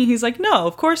happening?" He's like, "No,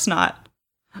 of course not."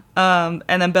 And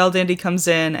then Belldandy comes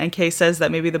in, and Kay says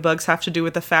that maybe the bugs have to do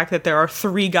with the fact that there are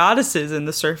 3 goddesses in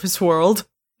the surface world.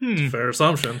 Fair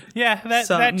assumption. Yeah, that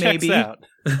checks maybe. out.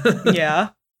 Yeah.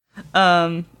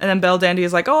 And then Belldandy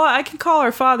is like, "Oh, I can call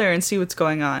our father and see what's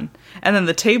going on." And then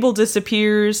the table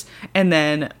disappears, and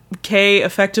then Kay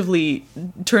effectively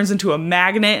turns into a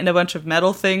magnet, and a bunch of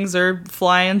metal things are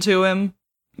flying to him.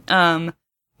 And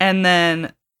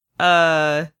then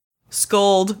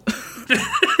Skuld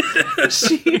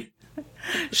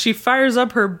she fires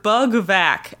up her bug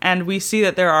vac, and we see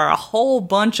that there are a whole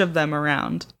bunch of them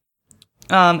around.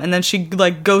 And then she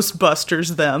like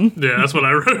Ghostbusters them. Yeah, that's what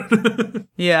I wrote.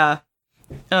 Yeah.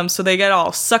 So they get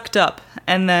all sucked up,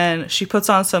 and then she puts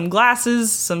on some glasses,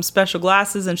 some special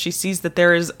glasses, and she sees that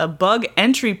there is a bug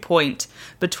entry point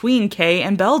between Kay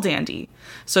and Belldandy.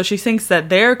 So she thinks that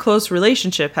their close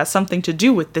relationship has something to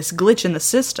do with this glitch in the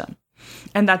system,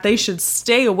 and that they should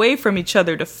stay away from each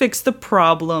other to fix the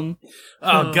problem.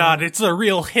 Oh god, it's a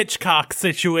real Hitchcock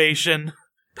situation.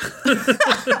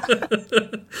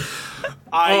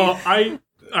 All right.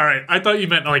 I thought you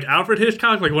meant like Alfred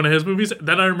Hitchcock, like one of his movies.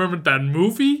 Then I remembered that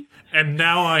movie, and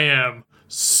now I am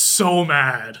so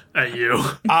mad at you.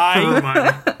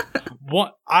 I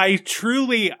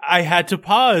had to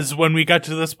pause when we got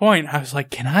to this point. I was like,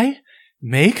 can I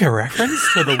make a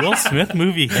reference to the Will Smith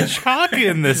movie Hitchcock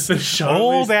in this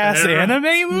old ass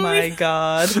anime movie? My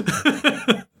god.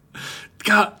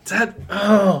 God, that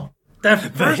The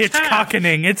first half,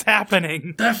 Hitchcockening, it's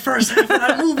happening. that first half of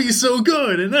that movie is so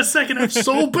good, and that second half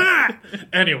so bad.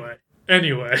 Anyway.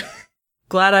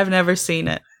 Glad I've never seen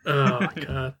it. Oh my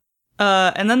god.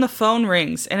 And then the phone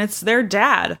rings, and it's their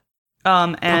dad.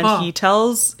 And Papa. he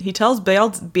tells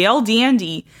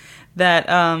Belldandy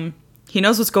that he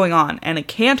knows what's going on, and it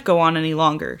can't go on any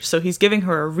longer. So he's giving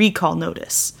her a recall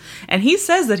notice. And he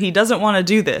says that he doesn't want to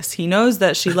do this. He knows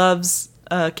that she loves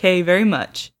Kay very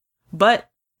much, but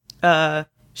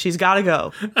she's gotta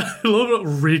go. I love a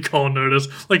recall notice,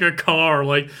 like a car,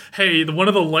 like, hey, one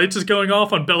of the lights is going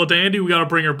off on Belldandy, we gotta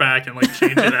bring her back and like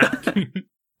change it out.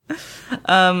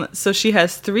 So she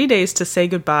has 3 days to say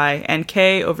goodbye, and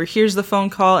Kay overhears the phone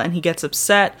call, and he gets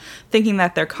upset, thinking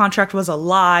that their contract was a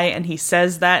lie, and he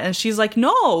says that, and she's like,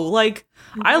 "No, like,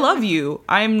 I love you.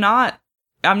 I'm not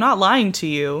lying to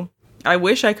you. I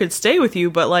wish I could stay with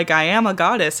you, but like, I am a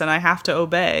goddess, and I have to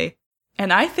obey."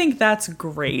 And I think that's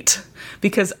great,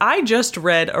 because I just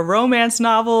read a romance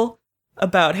novel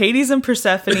about Hades and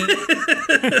Persephone,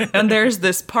 And there's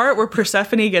this part where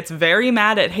Persephone gets very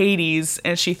mad at Hades,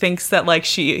 and she thinks that like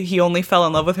he only fell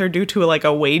in love with her due to like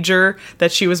a wager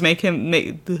that she was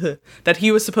that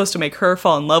he was supposed to make her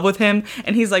fall in love with him.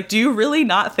 And he's like, "Do you really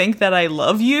not think that I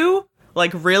love you?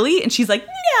 Like, really?" And she's like,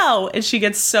 "No." And she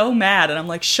gets so mad, and I'm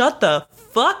like, "Shut the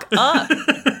fuck up."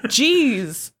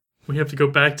 Jeez. We have to go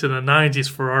back to the 90s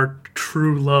for our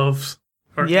true loves.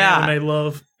 Our anime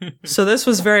love. So this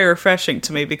was very refreshing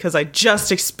to me because I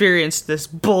just experienced this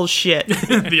bullshit.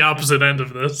 The opposite end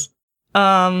of this.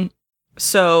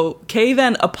 So Kay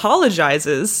then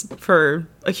apologizes for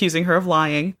accusing her of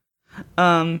lying.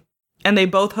 And they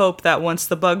both hope that once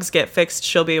the bugs get fixed,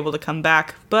 she'll be able to come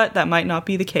back, but that might not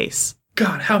be the case.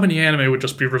 God, how many anime would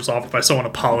just be resolved by someone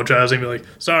apologizing, be like,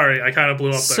 "Sorry, I kind of blew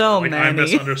up there. So like, many. I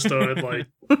misunderstood." Like,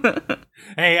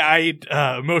 Hey,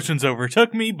 emotions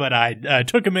overtook me, but I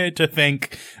took a minute to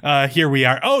think. Here we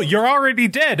are. Oh, you're already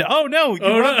dead. Oh no,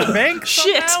 you robbed the bank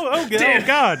Shit. somehow? Oh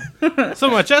God, so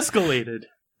much escalated.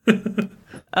 And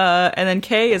then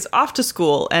Kay is off to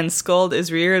school, and Skuld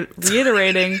is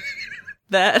reiterating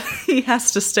that he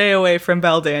has to stay away from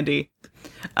Belldandy.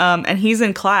 And he's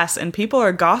in class, and people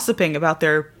are gossiping about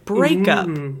their breakup.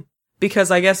 ooh.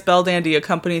 Because I guess Belldandy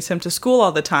accompanies him to school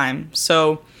all the time.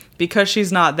 So because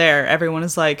she's not there, everyone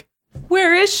is like,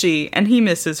 "Where is she?" And he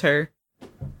misses her.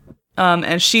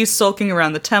 And she's sulking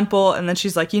around the temple, and then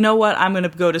she's like, "You know what? I'm going to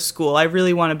go to school. I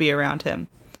really want to be around him."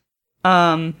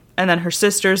 And then her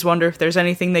sisters wonder if there's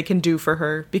anything they can do for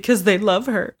her because they love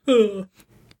her.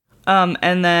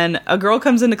 And then a girl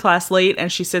comes into class late,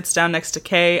 and she sits down next to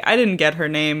Kay. I didn't get her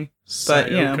name,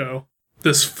 but, you know. Sayoko.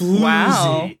 This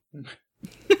floozy.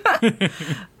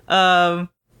 Wow.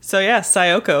 So yeah,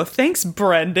 Sayoko. Thanks,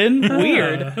 Brendan.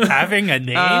 Weird. Having a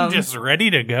name just ready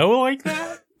to go like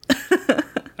that?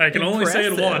 I can only say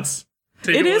it Impressive. once.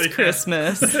 Take It what is they can.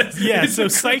 Christmas. Yeah, so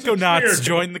It's Psychonauts weird.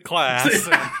 joined the class.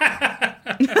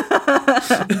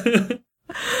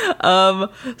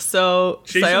 So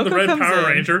Jason Sayoko the Red comes Power in,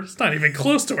 Ranger. It's not even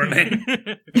close to her name.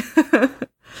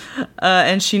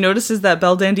 and she notices that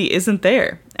Belldandy isn't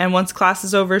there. And once class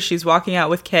is over, she's walking out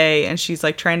with Kay, and she's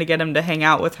like trying to get him to hang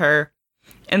out with her.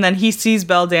 And then he sees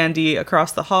Belldandy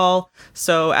across the hall.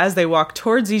 So as they walk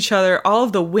towards each other, all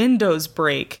of the windows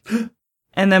break.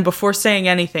 And then before saying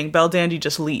anything, Belldandy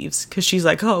just leaves because she's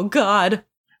like, "Oh God,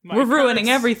 we're ruining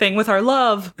everything with our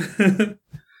love."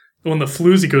 When the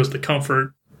floozy goes to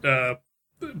comfort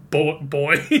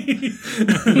boy.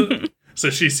 So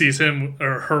she sees him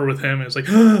or her with him and is like,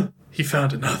 he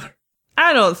found another.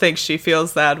 I don't think she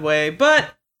feels that way,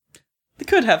 but it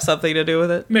could have something to do with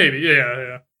it. Maybe,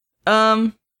 yeah.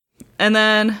 And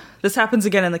then this happens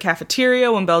again in the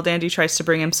cafeteria when Belldandy tries to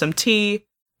bring him some tea.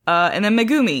 And then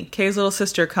Megumi, Kay's little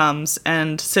sister, comes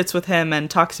and sits with him and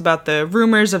talks about the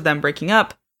rumors of them breaking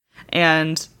up.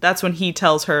 And that's when he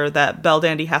tells her that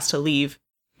Belldandy has to leave.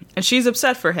 And she's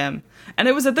upset for him. And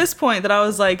it was at this point that I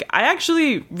was like, I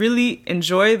actually really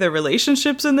enjoy the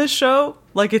relationships in this show.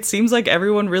 Like, it seems like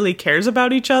everyone really cares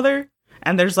about each other.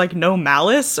 And there's, like, no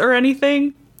malice or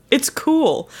anything. It's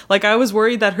cool. Like, I was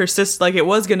worried that her sister, like, it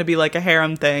was going to be, like, a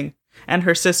harem thing. And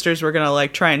her sisters were going to,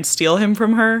 like, try and steal him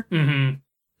from her. Mm-hmm.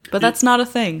 But that's not a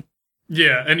thing.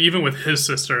 Yeah, and even with his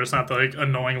sister, it's not the, like,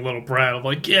 annoying little brat of,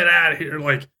 like, get out of here.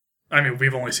 Like, I mean,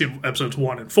 we've only seen episodes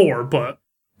 1 and 4, but,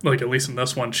 like, at least in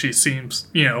this one, she seems,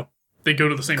 you know, they go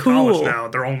to the same college Cool. now.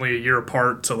 They're only a year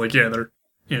apart, so, like, yeah, they're,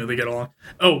 you know, they get along.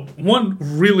 Oh, one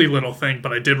really little thing,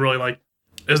 but I did really like,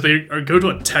 is they go to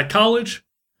a tech college,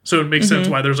 so it makes sense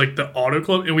why there's, like, the auto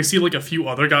club, and we see, like, a few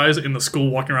other guys in the school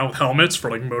walking around with helmets for,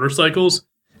 like, motorcycles,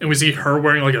 and we see her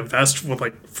wearing, like, a vest with,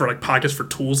 like, for, like, pockets for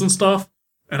tools and stuff,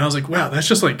 and I was like, wow, that's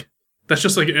just, like,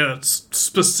 a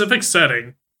specific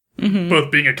setting,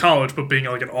 both being a college, but being,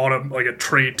 like, an auto, like, a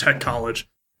trade tech college,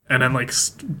 and then, like,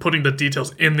 putting the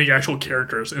details in the actual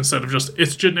characters instead of just,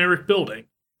 it's generic building.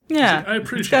 Yeah. I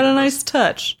appreciate It's got a this. nice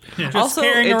touch. Yeah. Just Also,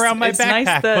 carrying it's- around my it's nice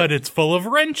backpack, that- but it's full of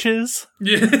wrenches.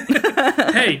 Yeah.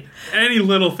 Hey, any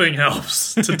little thing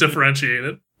helps to differentiate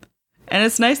it. And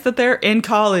it's nice that they're in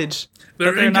college.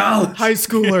 They're They're in not college. high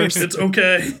schoolers. It's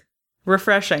okay.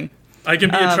 Refreshing. I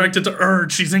can be attracted to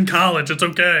Urge. She's in college. It's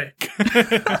okay.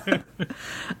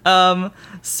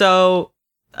 So,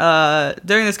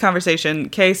 during this conversation,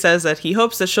 Kay says that he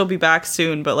hopes that she'll be back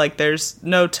soon, but, like, there's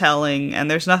no telling, and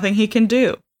there's nothing he can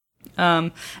do.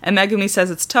 And Megumi says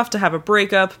it's tough to have a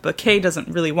breakup, but Kay doesn't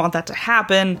really want that to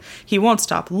happen. He won't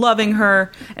stop loving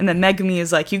her. And then Megumi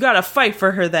is like, you gotta fight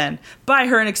for her then. Buy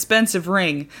her an expensive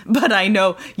ring. But I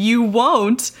know you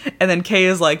won't. And then Kay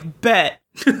is like, bet.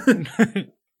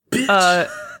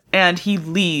 and he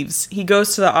leaves. He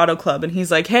goes to the auto club and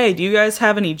he's like, hey, do you guys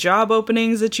have any job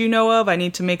openings that you know of? I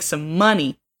need to make some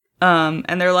money.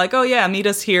 And they're like, oh yeah, meet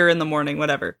us here in the morning,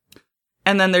 whatever.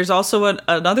 And then there's also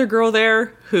another girl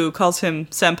there who calls him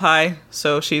senpai,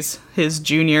 so she's his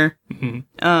junior.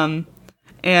 Mm-hmm.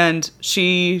 And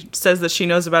she says that she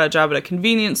knows about a job at a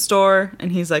convenience store,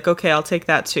 and he's like, okay, I'll take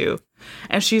that too.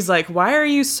 And she's like, why are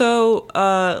you so,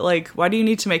 why do you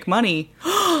need to make money?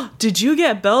 Did you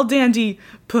get Belle Dandy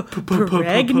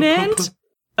pregnant?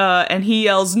 And he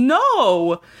yells,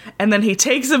 no! And then he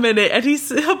takes a minute and he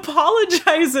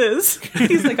apologizes.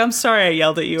 He's like, I'm sorry I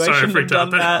yelled at you. I shouldn't have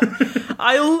done that.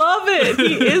 I love it.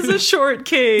 He is a short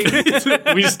king.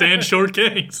 We stand short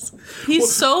kings.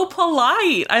 He's so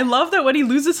polite. I love that when he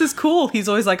loses his cool, he's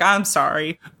always like, I'm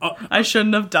sorry. I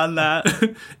shouldn't have done that.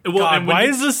 God, why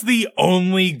is this the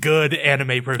only good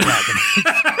anime protagonist?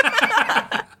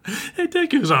 Hey,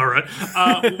 Deku's alright.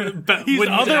 He's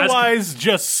otherwise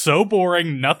just so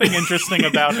boring, nothing interesting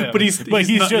about him. But he's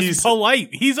just polite.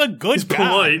 He's a good guy.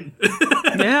 Polite.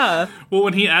 Yeah. Well,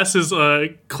 when he asks his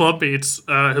club mates,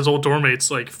 his old dorm mates,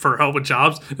 like, for help with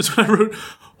jobs, that's when I wrote,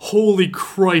 holy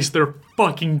Christ, they're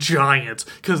fucking giants.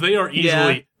 Because they are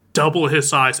easily double his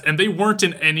size. And they weren't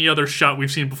in any other shot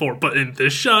we've seen before. But in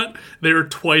this shot, they're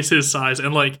twice his size.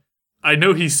 And, like, I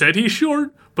know he said he's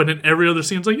short, but in every other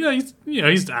scene, it's like, yeah,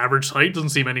 he's average height. Doesn't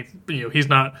seem any, he's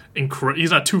not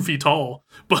 2 feet tall.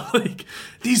 But like,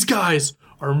 these guys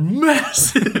are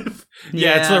massive.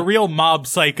 Yeah, it's a real Mob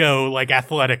Psycho like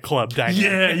athletic club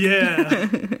dynamic. Yeah.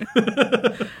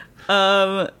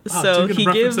 So he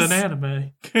gives an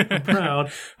anime. I'm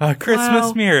proud.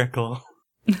 Christmas Miracle.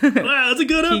 Wow, that's a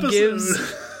good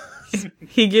episode.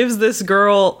 He gives this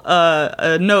girl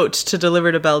a note to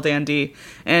deliver to Belle Dandy,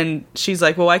 and she's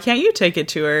like, well, why can't you take it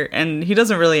to her? And he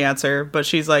doesn't really answer, but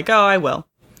she's like, oh, I will.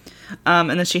 And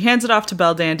then she hands it off to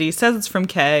Belle Dandy, says it's from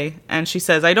Kay, and she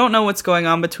says, I don't know what's going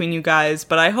on between you guys,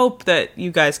 but I hope that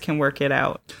you guys can work it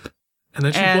out. And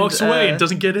then she walks away and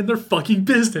doesn't get in their fucking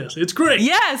business. It's great.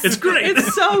 Yes! It's great.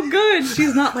 It's so good.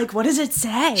 She's not like, what does it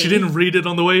say? She didn't read it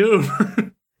on the way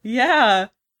over. Yeah.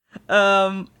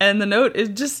 And the note,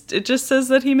 it just says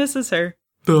that he misses her.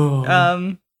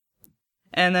 Oh.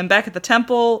 And then back at the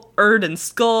temple, Erd and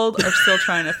Skuld are still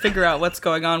trying to figure out what's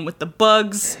going on with the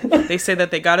bugs. They say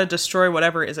that they gotta destroy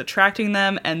whatever is attracting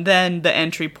them, and then the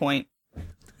entry point.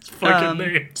 It's fucking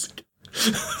names.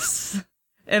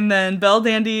 And then Belle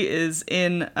Dandy is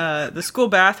in the school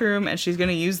bathroom, and she's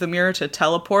gonna use the mirror to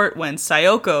teleport when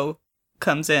Sayoko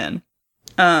comes in.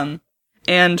 And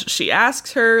she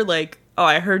asks her, like, oh,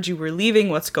 I heard you were leaving,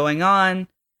 what's going on?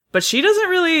 But she doesn't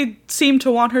really seem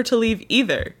to want her to leave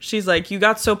either. She's like, you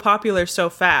got so popular so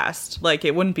fast. Like,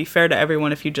 it wouldn't be fair to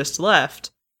everyone if you just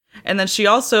left. And then she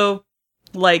also,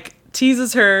 like,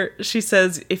 teases her. She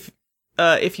says,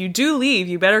 if you do leave,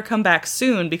 you better come back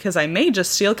soon because I may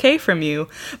just steal Kay from you.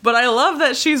 But I love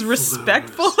that she's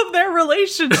respectful of their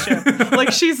relationship.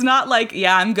 Like, she's not like,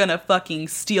 yeah, I'm gonna fucking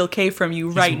steal Kay from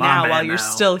you right now while you're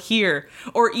still here.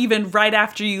 Or even right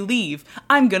after you leave.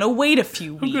 I'm gonna wait a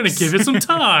few weeks. I'm gonna give it some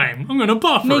time. I'm gonna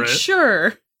buffer Make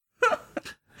sure.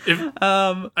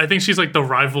 I think she's like the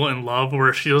rival in love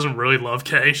where she doesn't really love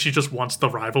Kay. She just wants the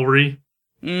rivalry.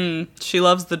 She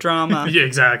loves the drama. Yeah,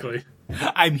 exactly.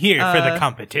 I'm here for the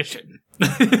competition.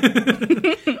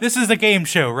 This is a game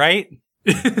show, right?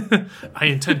 I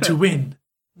intend to win.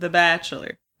 The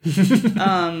Bachelor.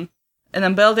 And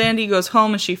then Belle Dandy goes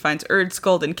home and she finds Erd,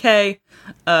 Skuld, and Kay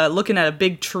looking at a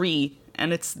big tree.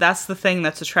 And that's the thing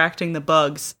that's attracting the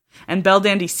bugs. And Belle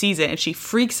Dandy sees it and she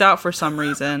freaks out for some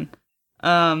reason.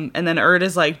 And then Erd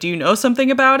is like, do you know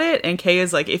something about it? And Kay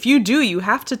is like, if you do, you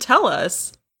have to tell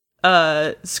us.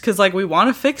 'Cause like, we want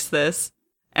to fix this.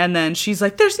 And then she's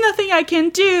like, there's nothing I can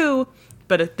do.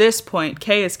 But at this point,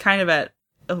 Kay is kind of at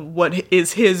what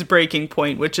is his breaking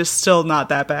point, which is still not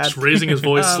that bad. Just raising his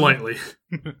voice slightly.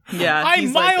 Yeah.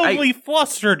 I'm mildly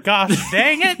flustered, gosh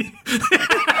dang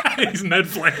it. He's Ned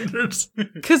Flanders.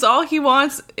 Because all he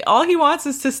wants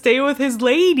is to stay with his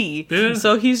lady. Yeah.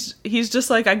 So he's just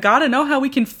like, I gotta know how we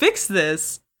can fix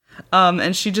this.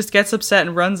 And she just gets upset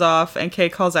and runs off, and Kay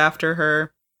calls after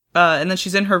her. And then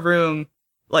she's in her room,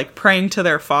 like, praying to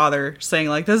their father, saying,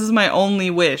 like, this is my only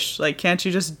wish. Like, can't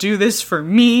you just do this for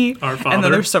me? Our father. And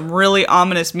then there's some really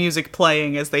ominous music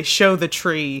playing as they show the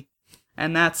tree.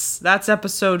 And that's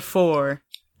episode 4.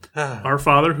 Our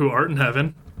Father, who art in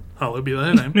heaven, hallowed be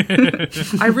thy name.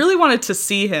 I really wanted to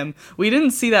see him. We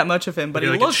didn't see that much of him, but he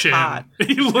like looked hot.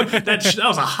 that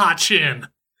was a hot chin.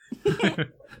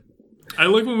 I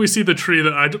like when we see the tree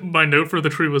that my note for the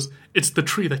tree was, it's the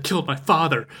tree that killed my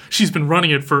father. She's been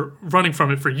running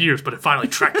from it for years, but it finally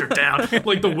tracked her down.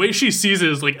 Like, the way she sees it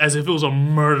is like as if it was a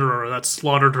murderer that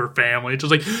slaughtered her family. It's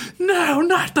just like, no,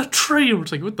 not the tree. We're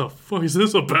just like, what the fuck is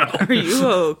this about? Are you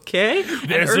okay?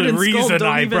 There's a reason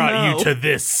I brought you to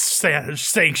this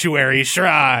sanctuary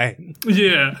shrine.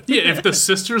 Yeah. If the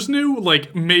sisters knew,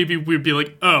 like, maybe we'd be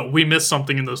like, oh, we missed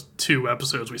something in those 2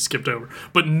 episodes we skipped over.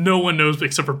 But no one knows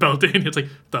except for Beltane. It's like,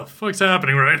 the fuck's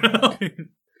happening right now?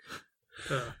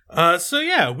 So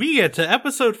yeah, we get to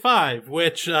episode 5,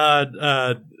 which is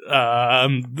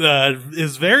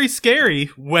very scary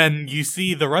when you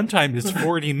see the runtime is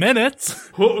 40 minutes.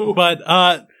 Whoa.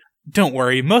 But don't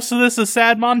worry, most of this is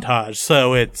sad montage,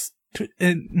 so it's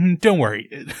don't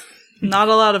worry. Not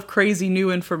a lot of crazy new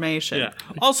information. Yeah.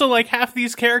 Also, like, half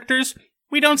these characters,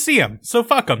 we don't see them, so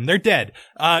fuck them. They're dead.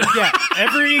 Yeah,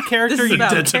 every character This is you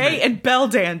about Kay and Belle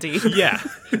Dandy. Yeah,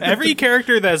 every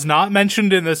character that's not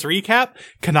mentioned in this recap,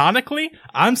 canonically,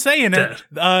 I'm saying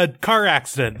it, car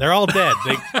accident. They're all dead.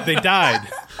 They died.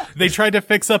 They tried to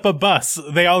fix up a bus.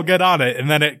 They all get on it, and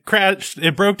then it crashed.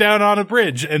 It broke down on a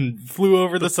bridge and flew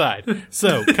over the side.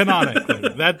 So, canonically,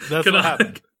 that's what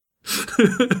happened.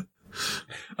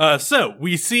 So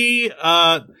we see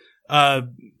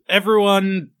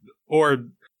everyone, or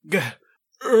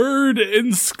Erd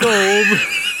and Skuld.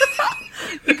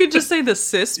 You could just say the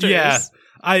sisters. Yeah,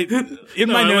 in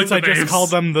my notes like I just names. called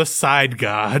them the side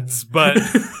gods, but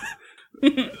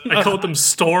I called them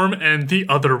Storm and the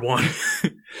other one.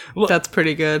 That's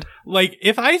pretty good. like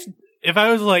if I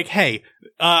was like, hey,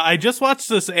 I just watched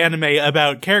this anime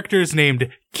about characters named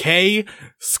Kay,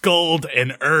 Skuld,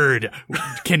 and Erd.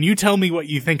 Can you tell me what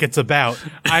you think it's about?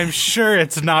 I'm sure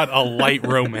it's not a light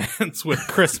romance with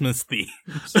Christmas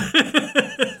themes.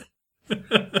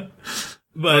 I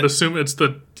would assume it's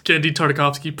the Genndy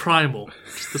Tartakovsky Primal.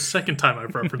 It's the second time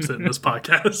I've referenced it in this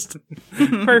podcast.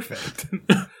 Perfect.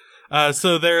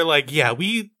 So they're like, yeah,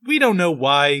 we don't know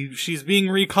why she's being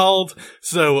recalled.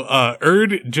 So,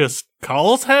 Erd just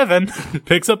calls Heaven,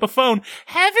 picks up a phone.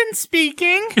 Heaven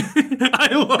speaking. I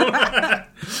love that.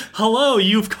 Hello,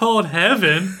 you've called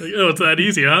Heaven. Like, oh, it's that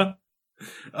easy, huh?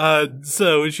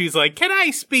 So she's like, can I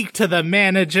speak to the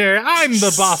manager? I'm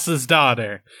the boss's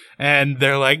daughter. And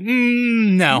they're like,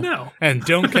 no. And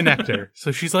don't connect her.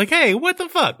 So she's like, hey, what the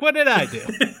fuck? What did I do?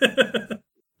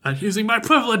 I'm using my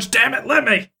privilege, damn it, let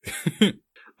me!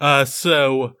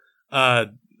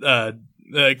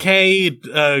 Kay,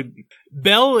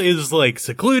 Belle is, like,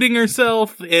 secluding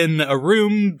herself in a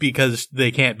room because they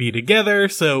can't be together,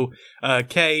 so,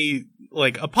 Kay,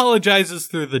 like, apologizes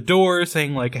through the door,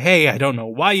 saying, like, hey, I don't know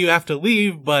why you have to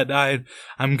leave, but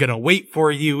I'm gonna wait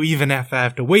for you, even if I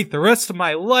have to wait the rest of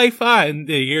my life.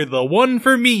 You're the one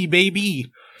for me,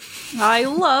 baby. I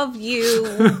love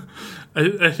you.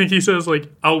 I think he says,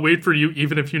 like, I'll wait for you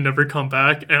even if you never come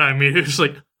back, and I mean, it's just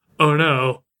like, oh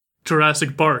no,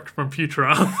 Jurassic Bark from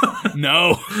Futurama.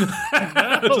 No.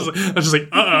 I was just like,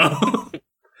 uh-oh.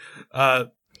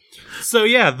 So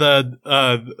yeah,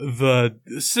 the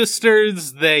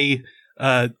sisters, they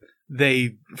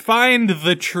find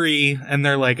the tree and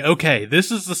they're like, okay,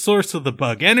 this is the source of the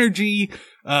bug energy.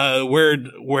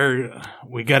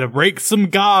 We gotta break some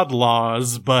god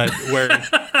laws, but we're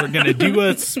gonna do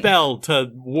a spell to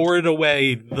ward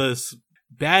away this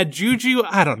bad juju.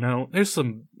 I don't know. There's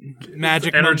some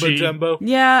magic Energy. mumbo jumbo.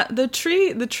 Yeah, the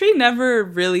tree never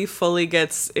really fully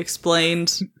gets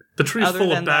explained. The tree's Other full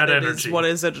than of bad that, energy.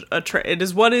 It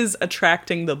is what is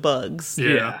attracting the bugs.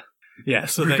 Yeah. Yeah,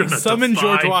 so We're they gonna summon defy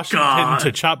George Washington God.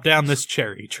 to chop down this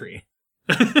cherry tree.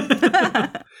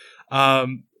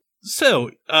 So,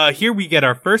 here we get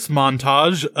our first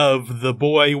montage of the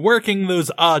boy working those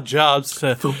odd jobs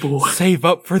to The boy. save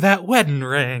up for that wedding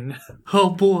ring. Oh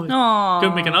boy. Aww.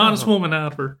 Gonna make an honest woman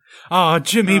out of her. Aw,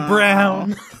 Jimmy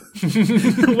Brown.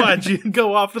 Why'd you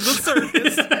go off to the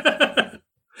circus?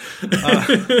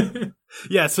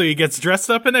 Yeah, so he gets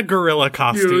dressed up in a gorilla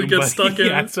costume, gets but stuck he in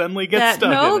it. accidentally gets That stuck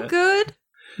no in it. good.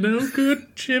 No good,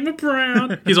 Jimmy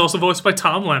Brown. He's also voiced by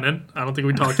Tom Lennon. I don't think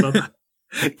we talked about that.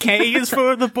 K is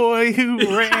for the boy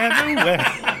who ran away.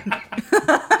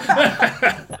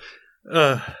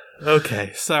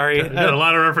 Okay, sorry. We got a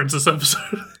lot of references this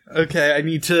episode. Okay, I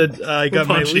need to. I got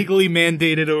my punchy. legally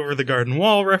mandated over the garden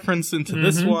wall reference into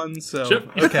this one. So Sure.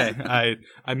 okay,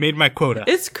 I made my quota.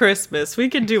 It's Christmas. We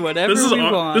can do whatever This is we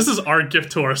want. this is our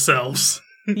gift to ourselves.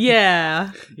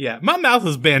 Yeah. Yeah, my mouth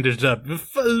is bandaged up.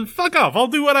 Fuck off! I'll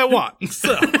do what I want.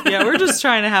 So Yeah, we're just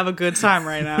trying to have a good time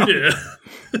right now. Yeah.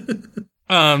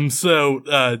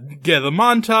 The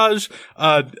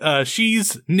montage,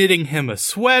 she's knitting him a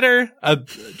sweater,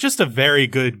 just a very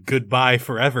good goodbye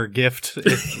forever gift,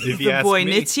 if you The ask boy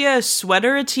me. knits you a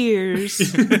sweater of tears,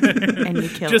 and you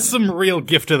kill Just him. some real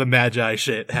gift of the Magi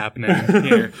shit happening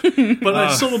here. But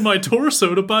I sold my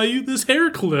torso to buy you this hair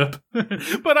clip.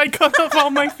 But I cut off all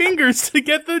my fingers to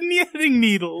get the knitting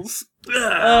needles.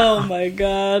 Oh my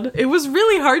god. It was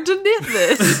really hard to knit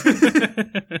this.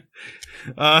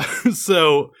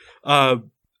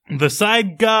 The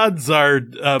side gods are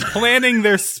planning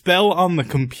their spell on the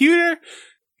computer.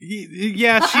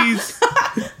 Yeah, she's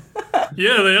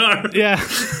Yeah, they are. yeah,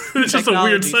 It's just a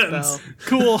weird Technology sentence. spell.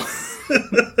 cool.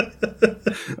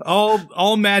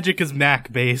 all magic is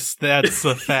Mac based. That's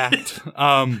a fact.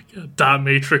 Dot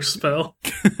matrix spell.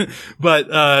 But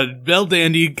Bell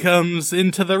Dandy comes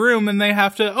into the room and they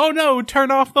have to, oh no,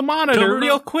 turn off the monitor Turn it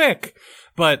real off. quick.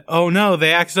 But oh no,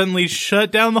 they accidentally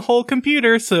shut down the whole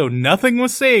computer, so nothing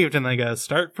was saved, and they gotta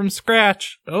start from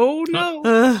scratch. Oh no.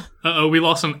 Uh-oh, we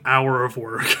lost an hour of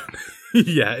work.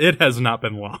 Yeah, it has not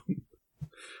been long.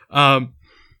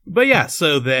 But yeah,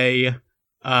 so they,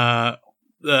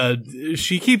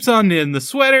 she keeps on in the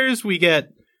sweaters. We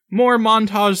get more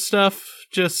montage stuff,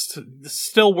 just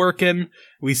still working.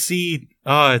 We see,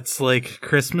 it's like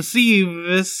Christmas Eve.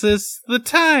 This is the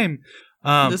time.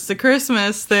 This is the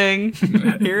Christmas thing.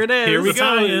 Here it is. Here we It's a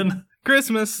go. tie-in.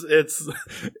 Christmas.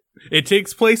 It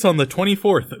takes place on the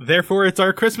 24th. Therefore, it's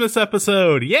our Christmas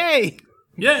episode. Yay!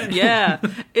 Yeah. Yeah.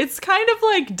 It's kind of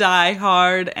like Die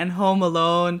Hard and Home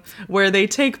Alone, where they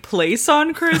take place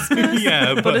on Christmas,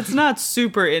 Yeah, but it's not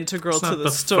super integral to not the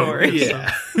the story. focus.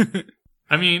 yeah.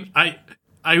 I mean, I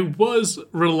was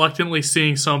reluctantly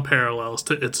seeing some parallels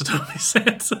to It's a Tony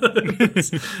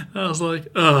Santa. I was like,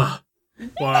 ugh.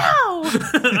 Wow.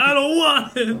 I don't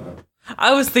want it.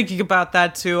 I was thinking about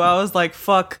that too. I was like,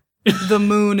 fuck, the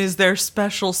moon is their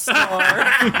special star.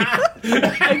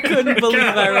 I couldn't believe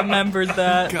I remembered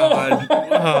that. God.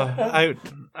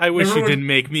 I wish you didn't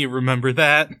make me remember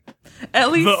that.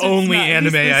 At least The it's only not,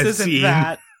 anime at least I've this isn't seen.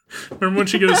 That. Remember when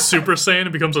she goes Super Saiyan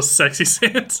and becomes a sexy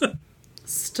Santa?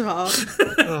 Stop.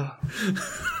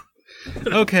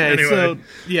 Okay, Anyway, so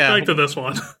yeah. Back to this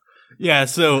one. Yeah,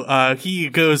 so he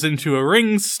goes into a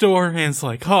ring store and it's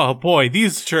like, oh boy,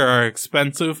 these sure are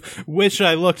expensive. Wish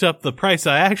I looked up the price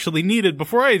I actually needed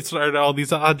before I started all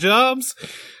these odd jobs.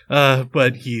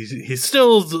 But he's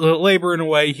still laboring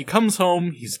away. He comes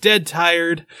home, he's dead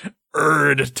tired.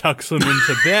 Erd tucks him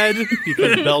into bed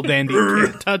because Bell Dandy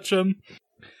can't touch him.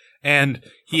 And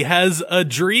he has a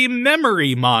dream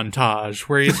memory montage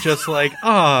where he's just like,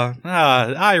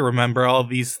 I remember all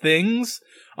these things.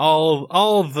 All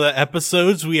of the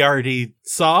episodes we already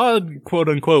saw, quote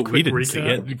unquote. We Quick didn't see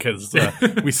recap. it because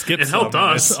we skipped It helped some.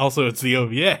 us. Also, it's the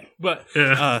OVA. But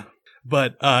Yeah.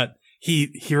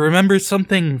 he remembers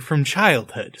something from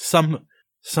childhood. Some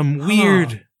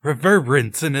weird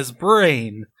reverberance in his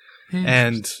brain.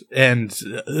 And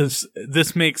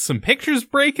this makes some pictures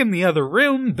break in the other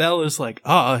room. Belle is like,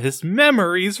 his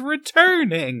memory's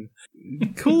returning.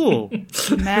 Cool.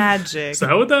 Magic. Is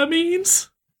that what that means?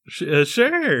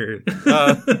 Sure.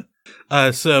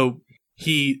 So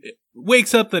he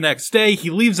wakes up the next day. He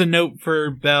leaves a note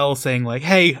for Belle saying like,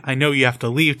 hey, I know you have to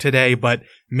leave today, but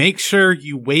make sure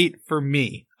you wait for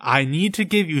me. I need to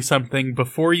give you something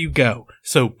before you go.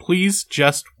 So please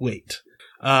just wait.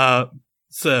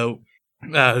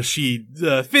 She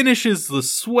finishes the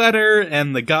sweater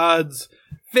and the gods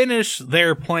finish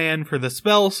their plan for the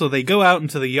spell. So they go out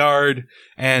into the yard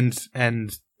and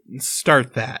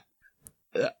start that.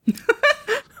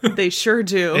 They sure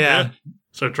do. Yeah.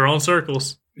 Start drawing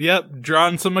circles. Yep,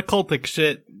 drawing some occultic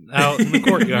shit out in the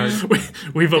courtyard.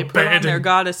 We've They put on their abandoned.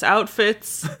 goddess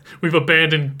outfits. We've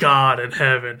abandoned God in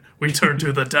heaven. We turn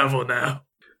to the devil now.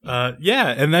 Yeah,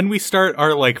 and then we start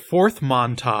our fourth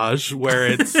montage where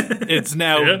it's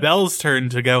now Yeah. Belle's turn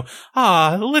to go,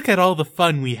 look at all the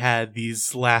fun we had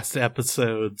these last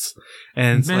episodes.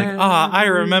 And it's like, I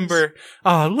remember,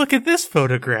 look at this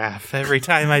photograph. Every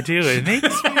time I do it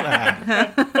makes me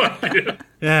laugh.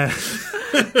 Yeah.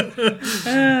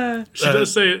 She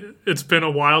does say it's been a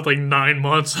while, 9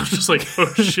 months. I'm just like,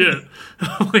 oh shit.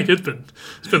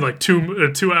 It's been like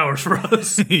 2 hours for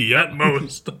us at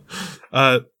most.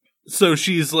 So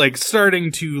she's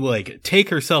starting to take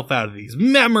herself out of these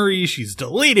memories. She's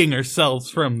deleting herself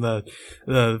from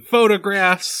the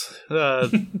photographs. So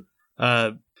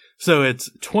it's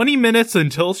 20 minutes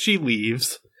until she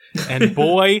leaves, and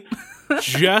boy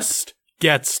just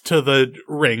gets to the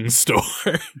ring store.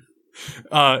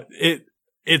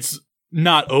 It's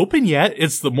not open yet.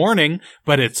 It's the morning,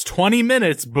 but it's 20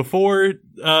 minutes before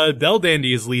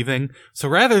Belldandy is leaving. So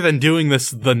rather than doing this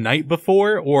the night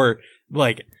before or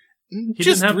like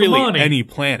just didn't have really the money. any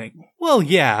planning. Well,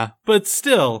 yeah, but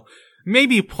still,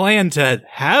 maybe plan to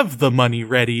have the money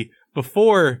ready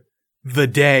before the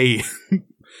day.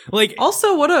 Like,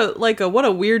 Also, what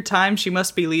a weird time she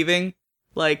must be leaving.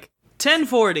 Like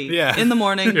 10:40 in the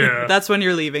morning. Yeah. That's when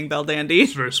you're leaving, Belldandy.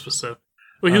 It's very specific.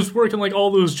 Well, he was working like all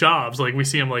those jobs. Like we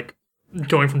see him like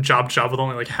going from job to job with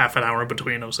only like half an hour in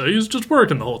between them. So he was just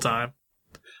working the whole time.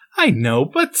 I know,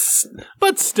 but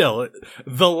still,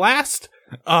 the last,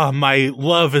 my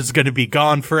love is gonna be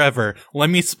gone forever. Let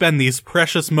me spend these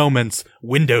precious moments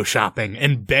window shopping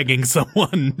and begging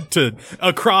someone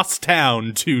across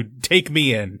town to take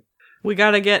me in. We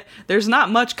gotta get. There's not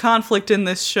much conflict in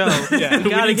this show. Yeah, we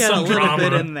gotta need get a some little drama.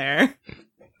 bit in there.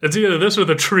 It's either this or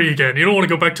the tree again. You don't want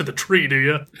to go back to the tree, do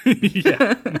you?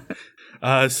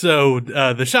 So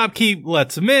the shopkeep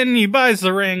lets him in, he buys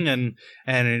the ring, and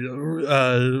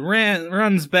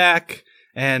runs back,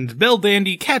 and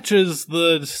Belldandy catches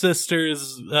the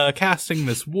sisters casting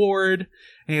this ward,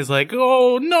 and he's like,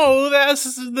 "Oh no,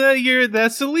 that's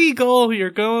illegal.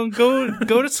 You're go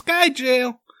to Sky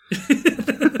Jail."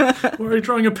 Why are you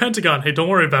drawing a pentagon? Hey, don't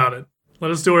worry about it.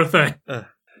 Let us do our thing.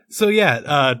 So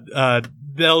yeah,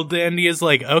 Belldandy is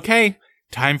like, "Okay,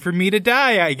 time for me to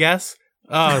die, I guess."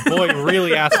 Boy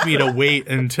really asked me to wait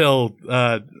until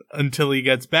he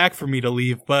gets back for me to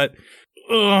leave, but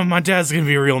my dad's gonna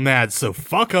be real mad, so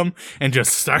fuck him, and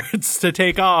just starts to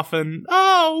take off, and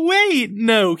oh wait,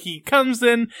 no, he comes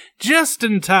in just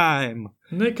in time.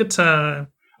 Nick of time.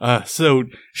 So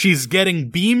she's getting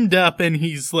beamed up, and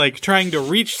he's like trying to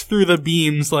reach through the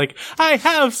beams, like, "I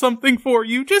have something for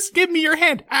you, just give me your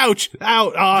hand." Ouch!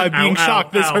 Ow! I'm being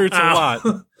shocked. This hurts a lot.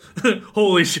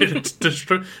 Holy shit, it's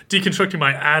deconstructing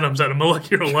my atoms at a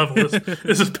molecular level.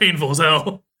 This is painful as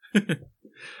hell.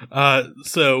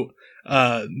 So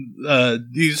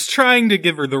he's trying to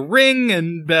give her the ring,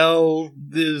 and Belle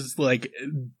is like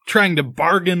trying to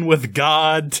bargain with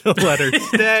God to let her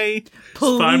stay.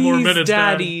 Please, 5 more minutes,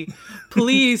 Daddy.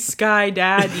 Please, Sky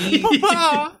Daddy.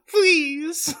 Papa,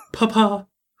 please. Papa.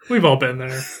 We've all been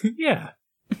there. Yeah.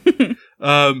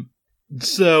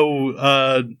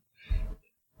 So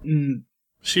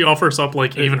She offers up,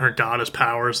 like, even her goddess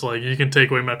powers. Like, you can take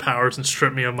away my powers and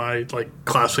strip me of my, like,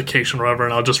 classification or whatever,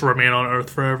 and I'll just remain on Earth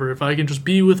forever if I can just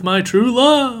be with my true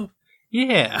love.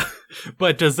 yeah.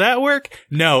 But does that work?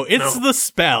 No, it's the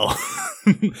spell.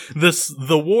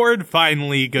 The ward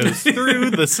finally goes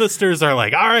through. The sisters are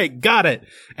like, "All right, got it."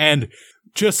 And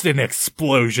just an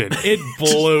explosion. It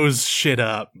blows shit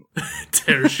up.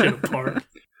 Tear shit apart.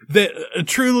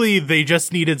 Truly, they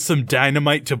just needed some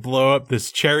dynamite to blow up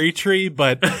this cherry tree,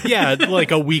 but yeah,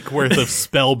 like a week worth of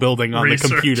spell building on Research.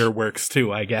 the computer works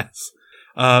too, I guess.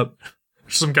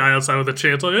 Some guy outside with a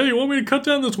chance, like, "Hey, you want me to cut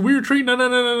down this weird tree?" No.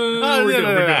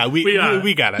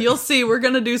 We got it. You'll see, we're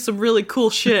gonna do some really cool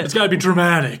shit. It's gotta be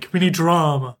dramatic. We need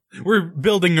drama. We're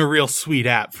building a real sweet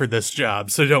app for this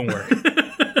job, so don't worry.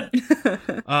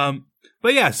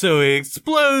 But yeah, so it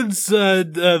explodes,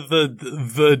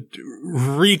 the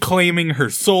reclaiming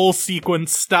her soul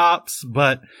sequence stops,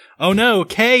 but oh no,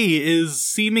 Kay is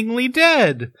seemingly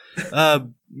dead.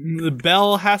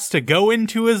 Belle has to go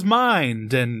into his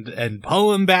mind and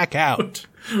pull him back out.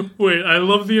 Wait, I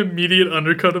love the immediate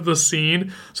undercut of the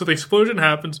scene. So the explosion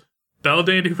happens,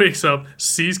 Belldandy wakes up,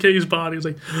 sees Kay's body, he's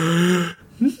like,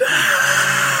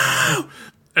 "No!"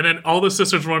 And then all the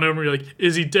sisters run over and are like,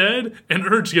 "Is he dead?" And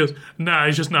Urge goes, "Nah,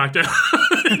 he's just knocked out."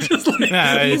 Just like,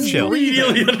 Chill.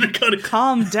 really undercut it.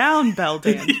 Calm down,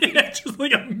 Belldandy. Yeah, just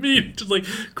like a mean, just like,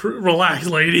 relax,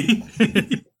 lady.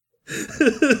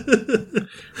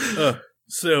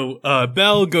 So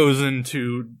Belle goes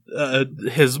into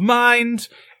his mind,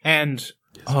 and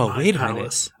wait a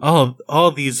minute.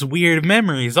 All these weird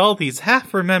memories, all these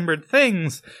half-remembered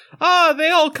things, they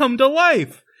all come to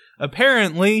life.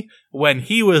 Apparently, when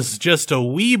he was just a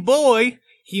wee boy,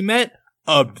 he met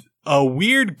a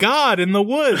weird god in the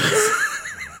woods.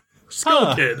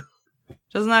 Skull Kid.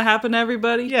 Doesn't that happen to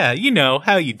everybody? Yeah, you know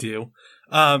how you do.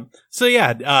 So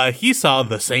yeah, he saw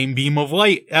the same beam of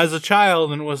light as a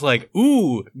child and was like,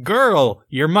 "Ooh, girl,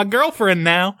 you're my girlfriend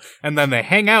now." And then they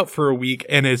hang out for a week,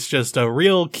 and it's just a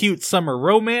real cute summer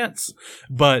romance.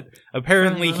 But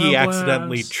apparently he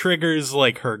accidentally triggers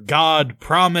like her god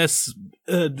promise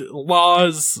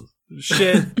laws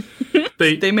shit.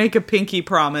 They make a pinky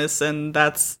promise, and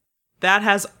that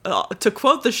has, to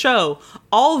quote the show,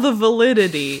 all the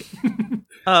validity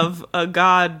of a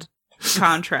god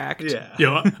contract. Yeah.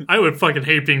 Yo, I would fucking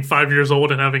hate being 5 years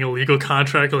old and having a legal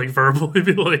contract, like verbally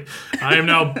be like, I am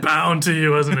now bound to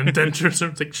you as an indenture. So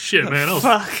it's like, shit, man,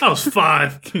 I was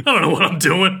 5. I don't know what I'm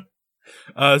doing.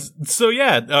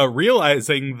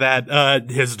 Realizing that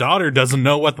his daughter doesn't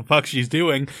know what the fuck she's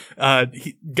doing,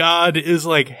 God is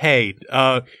like, hey,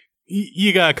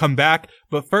 you gotta come back,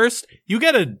 but first, you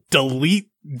gotta delete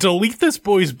this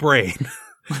boy's brain.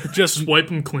 Just wipe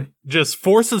him clean. Just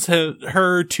forces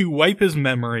her to wipe his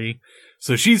memory.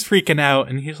 So she's freaking out,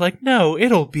 and he's like, no,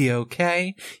 it'll be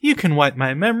okay. You can wipe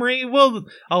my memory.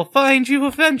 I'll find you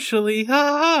eventually. Ha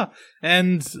ha.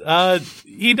 And,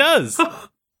 he does.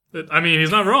 I mean,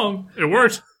 he's not wrong. It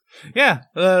worked. Yeah.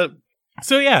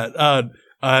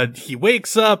 He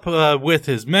wakes up, with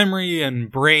his memory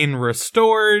and brain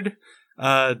restored.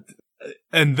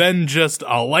 And then just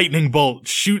a lightning bolt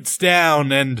shoots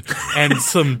down and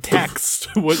some text,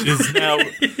 what is now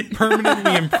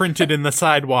permanently imprinted in the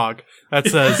sidewalk that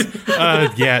says,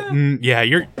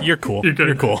 you're cool.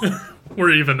 You're cool.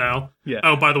 We're even now. Yeah.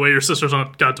 Oh, by the way, your sister's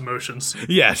got demotions.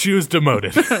 Yeah, she was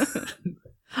demoted.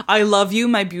 I love you,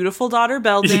 my beautiful daughter,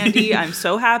 Belle Dandy. I'm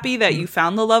so happy that you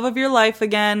found the love of your life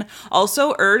again.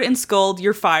 Also, Erd and Scold,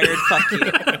 you're fired. Fuck you.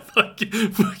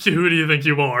 Fuck you. Who do you think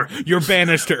you are? You're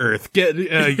banished to Earth.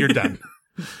 You're done.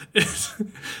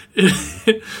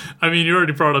 I mean, you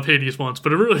already brought up Hades once,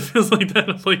 but it really feels like that.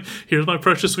 It's like, here's my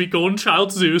precious sweet golden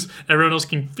child Zeus. Everyone else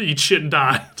can eat shit and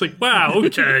die. It's like, wow,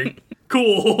 okay,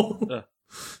 cool.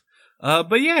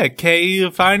 But yeah, Kay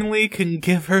finally can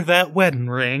give her that wedding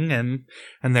ring, and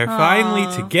they're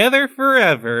finally together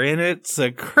forever, and it's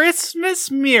a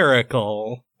Christmas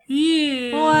miracle.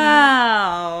 Yeah.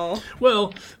 Wow.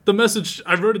 Well, the message,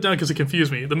 I wrote it down because it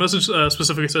confused me. The message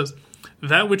specifically says,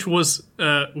 that which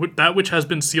has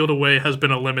been sealed away has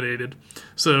been eliminated.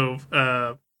 So,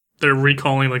 they're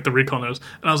recalling, like, the recall notes.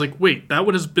 And I was like, wait, that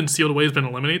what has been sealed away has been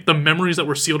eliminated? The memories that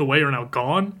were sealed away are now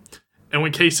gone? And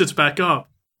when Kay sits back up,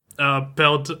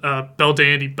 Belladonna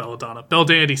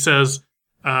says,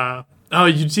 oh,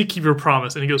 you did keep your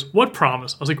promise. And he goes, what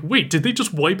promise? I was like, wait, did they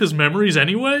just wipe his memories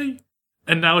anyway?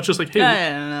 And now it's just like, hey, I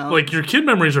don't know. like, your kid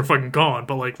memories are fucking gone,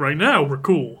 but, like, right now, we're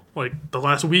cool. Like, the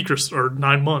last week or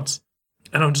 9 months.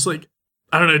 And I'm just like,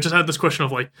 I don't know, I just had this question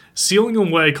of, like, sealing them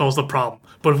away caused the problem.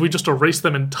 But if we just erase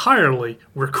them entirely,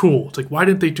 we're cool. It's like, why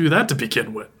didn't they do that to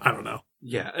begin with? I don't know.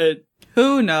 Yeah,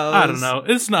 Who knows? I don't know.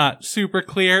 It's not super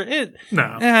clear.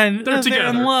 No. And They're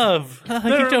together. in love.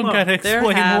 You don't gotta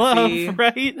explain love,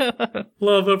 right?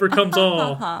 Love overcomes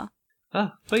all.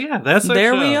 But yeah, that's our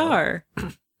there show. we are.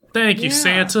 Thank you,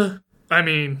 Santa. I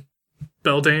mean,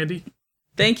 Belle Dandy.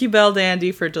 Thank you, Belle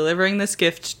Dandy, for delivering this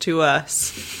gift to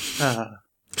us.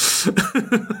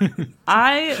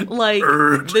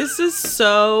 This is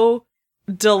so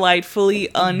delightfully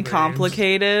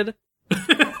uncomplicated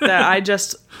that I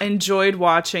just enjoyed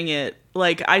watching it.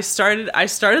 Like, I started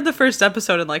the first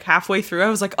episode, and like halfway through I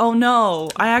was like, oh no,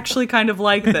 I actually kind of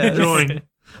like this. Enjoying.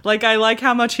 Like, I like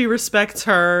how much he respects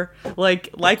her.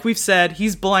 Like we've said,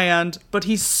 he's bland, but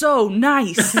he's so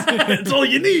nice. That's all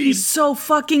you need. He's so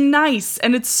fucking nice,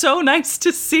 and it's so nice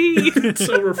to see. It's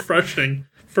so refreshing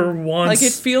for once. Like,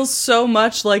 it feels so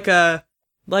much like a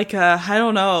I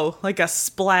don't know, like a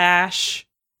Splash.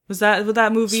 Was that what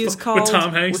that movie is called? With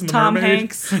Tom Hanks With and the Tom mermaid?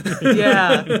 Hanks.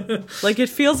 Yeah. Like, it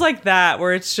feels like that,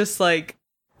 where it's just like,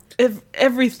 if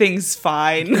everything's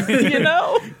fine, you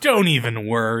know? Don't even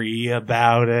worry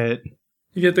about it.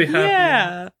 You get the happy.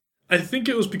 Yeah. I think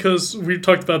it was because we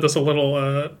talked about this a little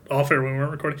off air when we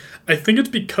weren't recording. I think it's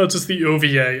because it's the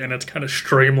OVA and it's kind of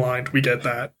streamlined. We get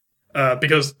that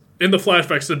because in the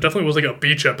flashbacks there definitely was like a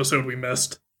beach episode we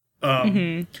missed,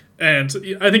 and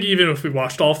I think even if we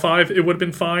watched all 5, it would have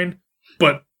been fine.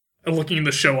 But looking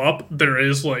the show up, there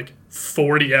is like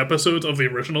 40 episodes of the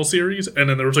original series, and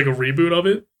then there was like a reboot of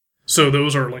it. So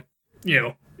those are like,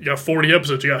 you got 40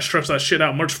 episodes. You got to stretch that shit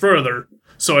out much further.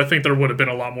 So I think there would have been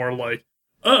a lot more like,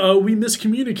 we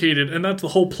miscommunicated, and that's the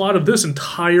whole plot of this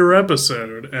entire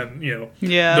episode, and,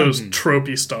 those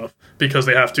tropey stuff, because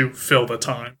they have to fill the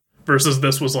time. Versus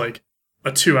this was like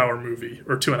a 2-hour movie,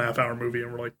 or 2.5-hour movie,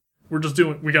 and we're like,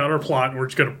 we got our plot, and we're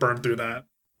just gonna burn through that.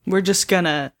 We're just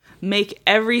gonna make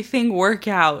everything work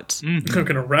out. I'm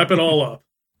gonna wrap it all up.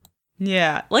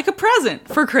 Yeah, like a present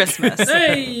for Christmas.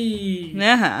 Hey!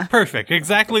 Yeah. Perfect.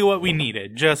 Exactly what we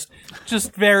needed. Just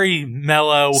very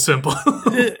mellow. Simple.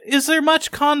 Is there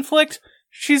much conflict?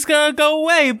 She's gonna go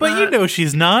away, but you know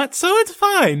she's not, so it's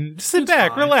fine. Sit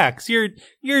back, relax. You're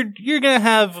gonna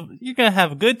have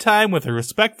a good time with a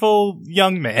respectful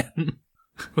young man.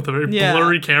 With a very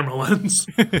blurry camera lens.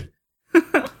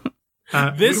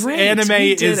 This Great, anime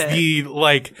we did is it. the,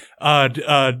 like,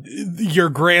 your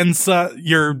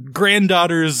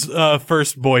granddaughter's,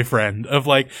 first boyfriend of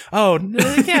like, oh,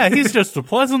 yeah, he's just a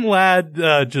pleasant lad,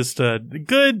 just a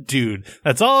good dude.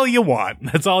 That's all you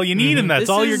want. That's all you need, and that's This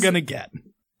all is- you're gonna get.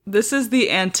 This is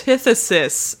the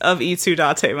antithesis of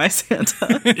Itsudate, my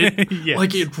Santa. Yes.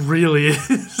 Like, it really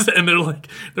is. And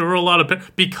there were a lot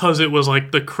of, because it was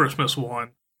like the Christmas one,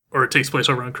 or it takes place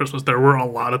around Christmas, there were a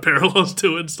lot of parallels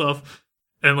to it and stuff.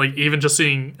 And like, even just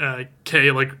seeing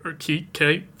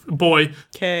boy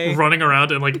Okay. running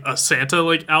around in like a Santa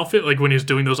like outfit, like when he's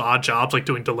doing those odd jobs, like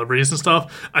doing deliveries and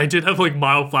stuff, I did have like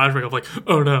mild flashback of like,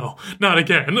 oh no, not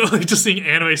again. Like, just seeing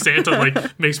anime Santa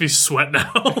like makes me sweat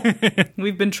now.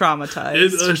 We've been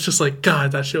traumatized. It's just like,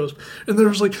 God, that shows. And there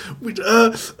was like,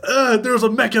 there was a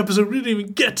mech episode we didn't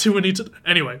even get to.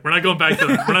 Anyway, we're not going back to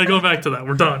that.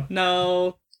 We're done.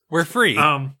 No. We're free.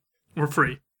 We're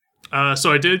free.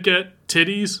 So I did get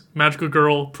Titties, Magical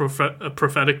Girl,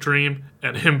 Prophetic Dream,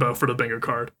 and Himbo for the bingo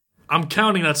card. I'm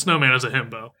counting that snowman as a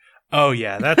himbo. Oh,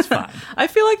 yeah, that's fine. I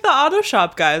feel like the auto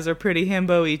shop guys are pretty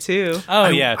himbo-y too. Oh,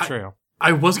 yeah, true.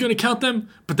 I was going to count them,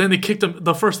 but then they kicked them.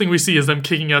 The first thing we see is them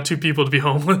kicking out 2 people to be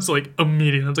homeless, like,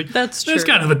 immediately. It's like, That's It's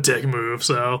true. kind of a dick move,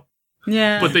 so.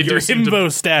 Yeah. But they Your do seem to.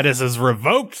 himbo status is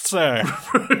revoked, sir.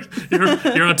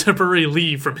 You're on temporary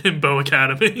leave from Himbo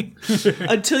Academy.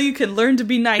 Until you can learn to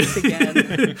be nice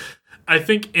again. I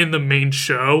think in the main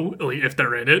show, like, if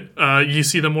they're in it, you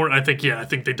see them more. I think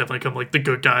they definitely come like the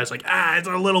good guys, like, it's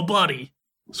our little buddy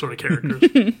sort of characters.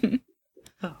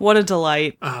 What a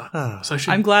delight. So I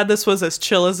should, I'm glad this was as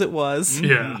chill as it was.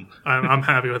 yeah, I'm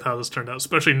happy with how this turned out,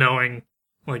 especially knowing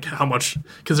like how much,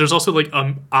 because there's also like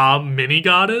a mini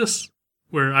goddess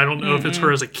where I don't know if it's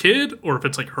her as a kid or if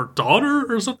it's like her daughter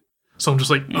or something. So I'm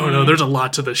just like, oh no, there's a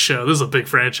lot to this show. This is a big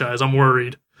franchise. I'm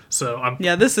worried. So I'm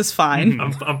Yeah, this is fine.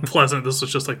 I'm pleasant. This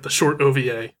was just like the short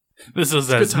OVA. This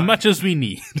is as time. much as we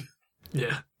need.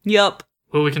 Yeah. Yup.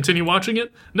 Will we continue watching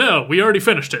it? No, we already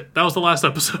finished it. That was the last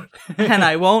episode. And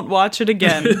I won't watch it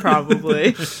again,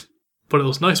 probably. But it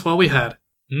was nice while we had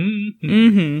it.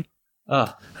 Mm-hmm.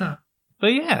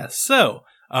 But yeah, so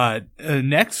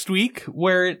next week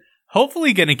we're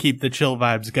hopefully going to keep the chill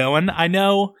vibes going. I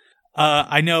know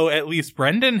at least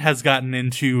Brendan has gotten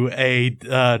into a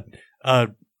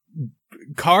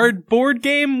cardboard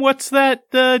game. What's that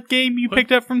game you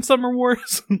picked up from Summer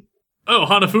Wars? Oh,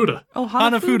 Hanafuda. Oh,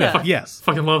 Hanafuda. Yes.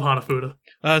 Fucking love Hanafuda.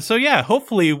 So yeah,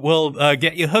 hopefully we'll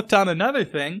get you hooked on another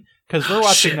thing, because we're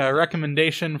watching Shit. a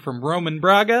recommendation from Roman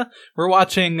Braga. We're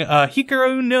watching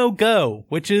Hikaru no Go,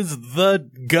 which is the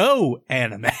Go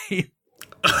anime.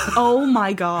 Oh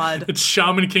my god. It's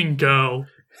Shaman King Go.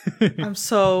 I'm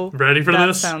so... Ready for that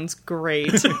this? sounds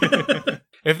great.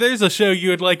 If there's a show you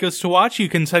would like us to watch, you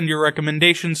can send your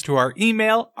recommendations to our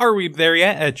email,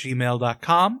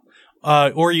 arewethereYet@gmail.com.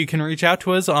 Or you can reach out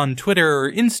to us on Twitter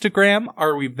or Instagram,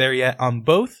 Are We There Yet on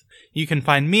both. You can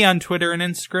find me on Twitter and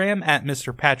Instagram at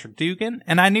Mr. Patrick Dugan,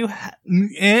 and I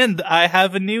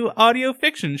have a new audio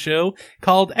fiction show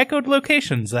called Echoed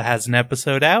Locations that has an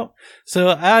episode out, so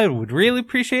I would really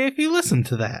appreciate if you listen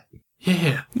to that.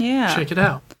 Yeah. Yeah. Check it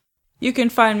out. You can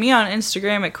find me on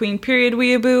Instagram at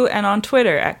Queen.Weeaboo and on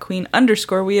Twitter at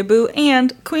Queen_Weeaboo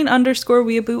and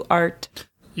Queen_Weeaboo art.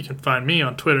 You can find me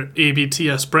on Twitter,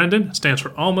 ABTSBrendan. It stands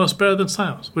for Almost Better Than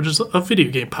Silence, which is a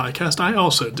video game podcast I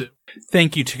also do.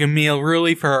 Thank you to Camille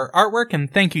Rulli for her artwork,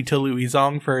 and thank you to Louis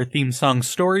Zong for her theme song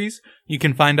Stories. You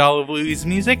can find all of Louis'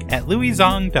 music at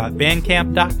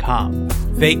louiszong.bandcamp.com.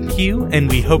 Thank you, and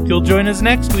we hope you'll join us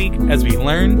next week as we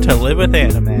learn to live with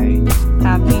anime.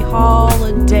 Happy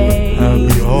holidays.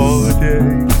 Happy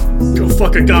holidays. Go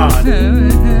fuck a god.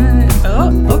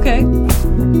 Oh, okay.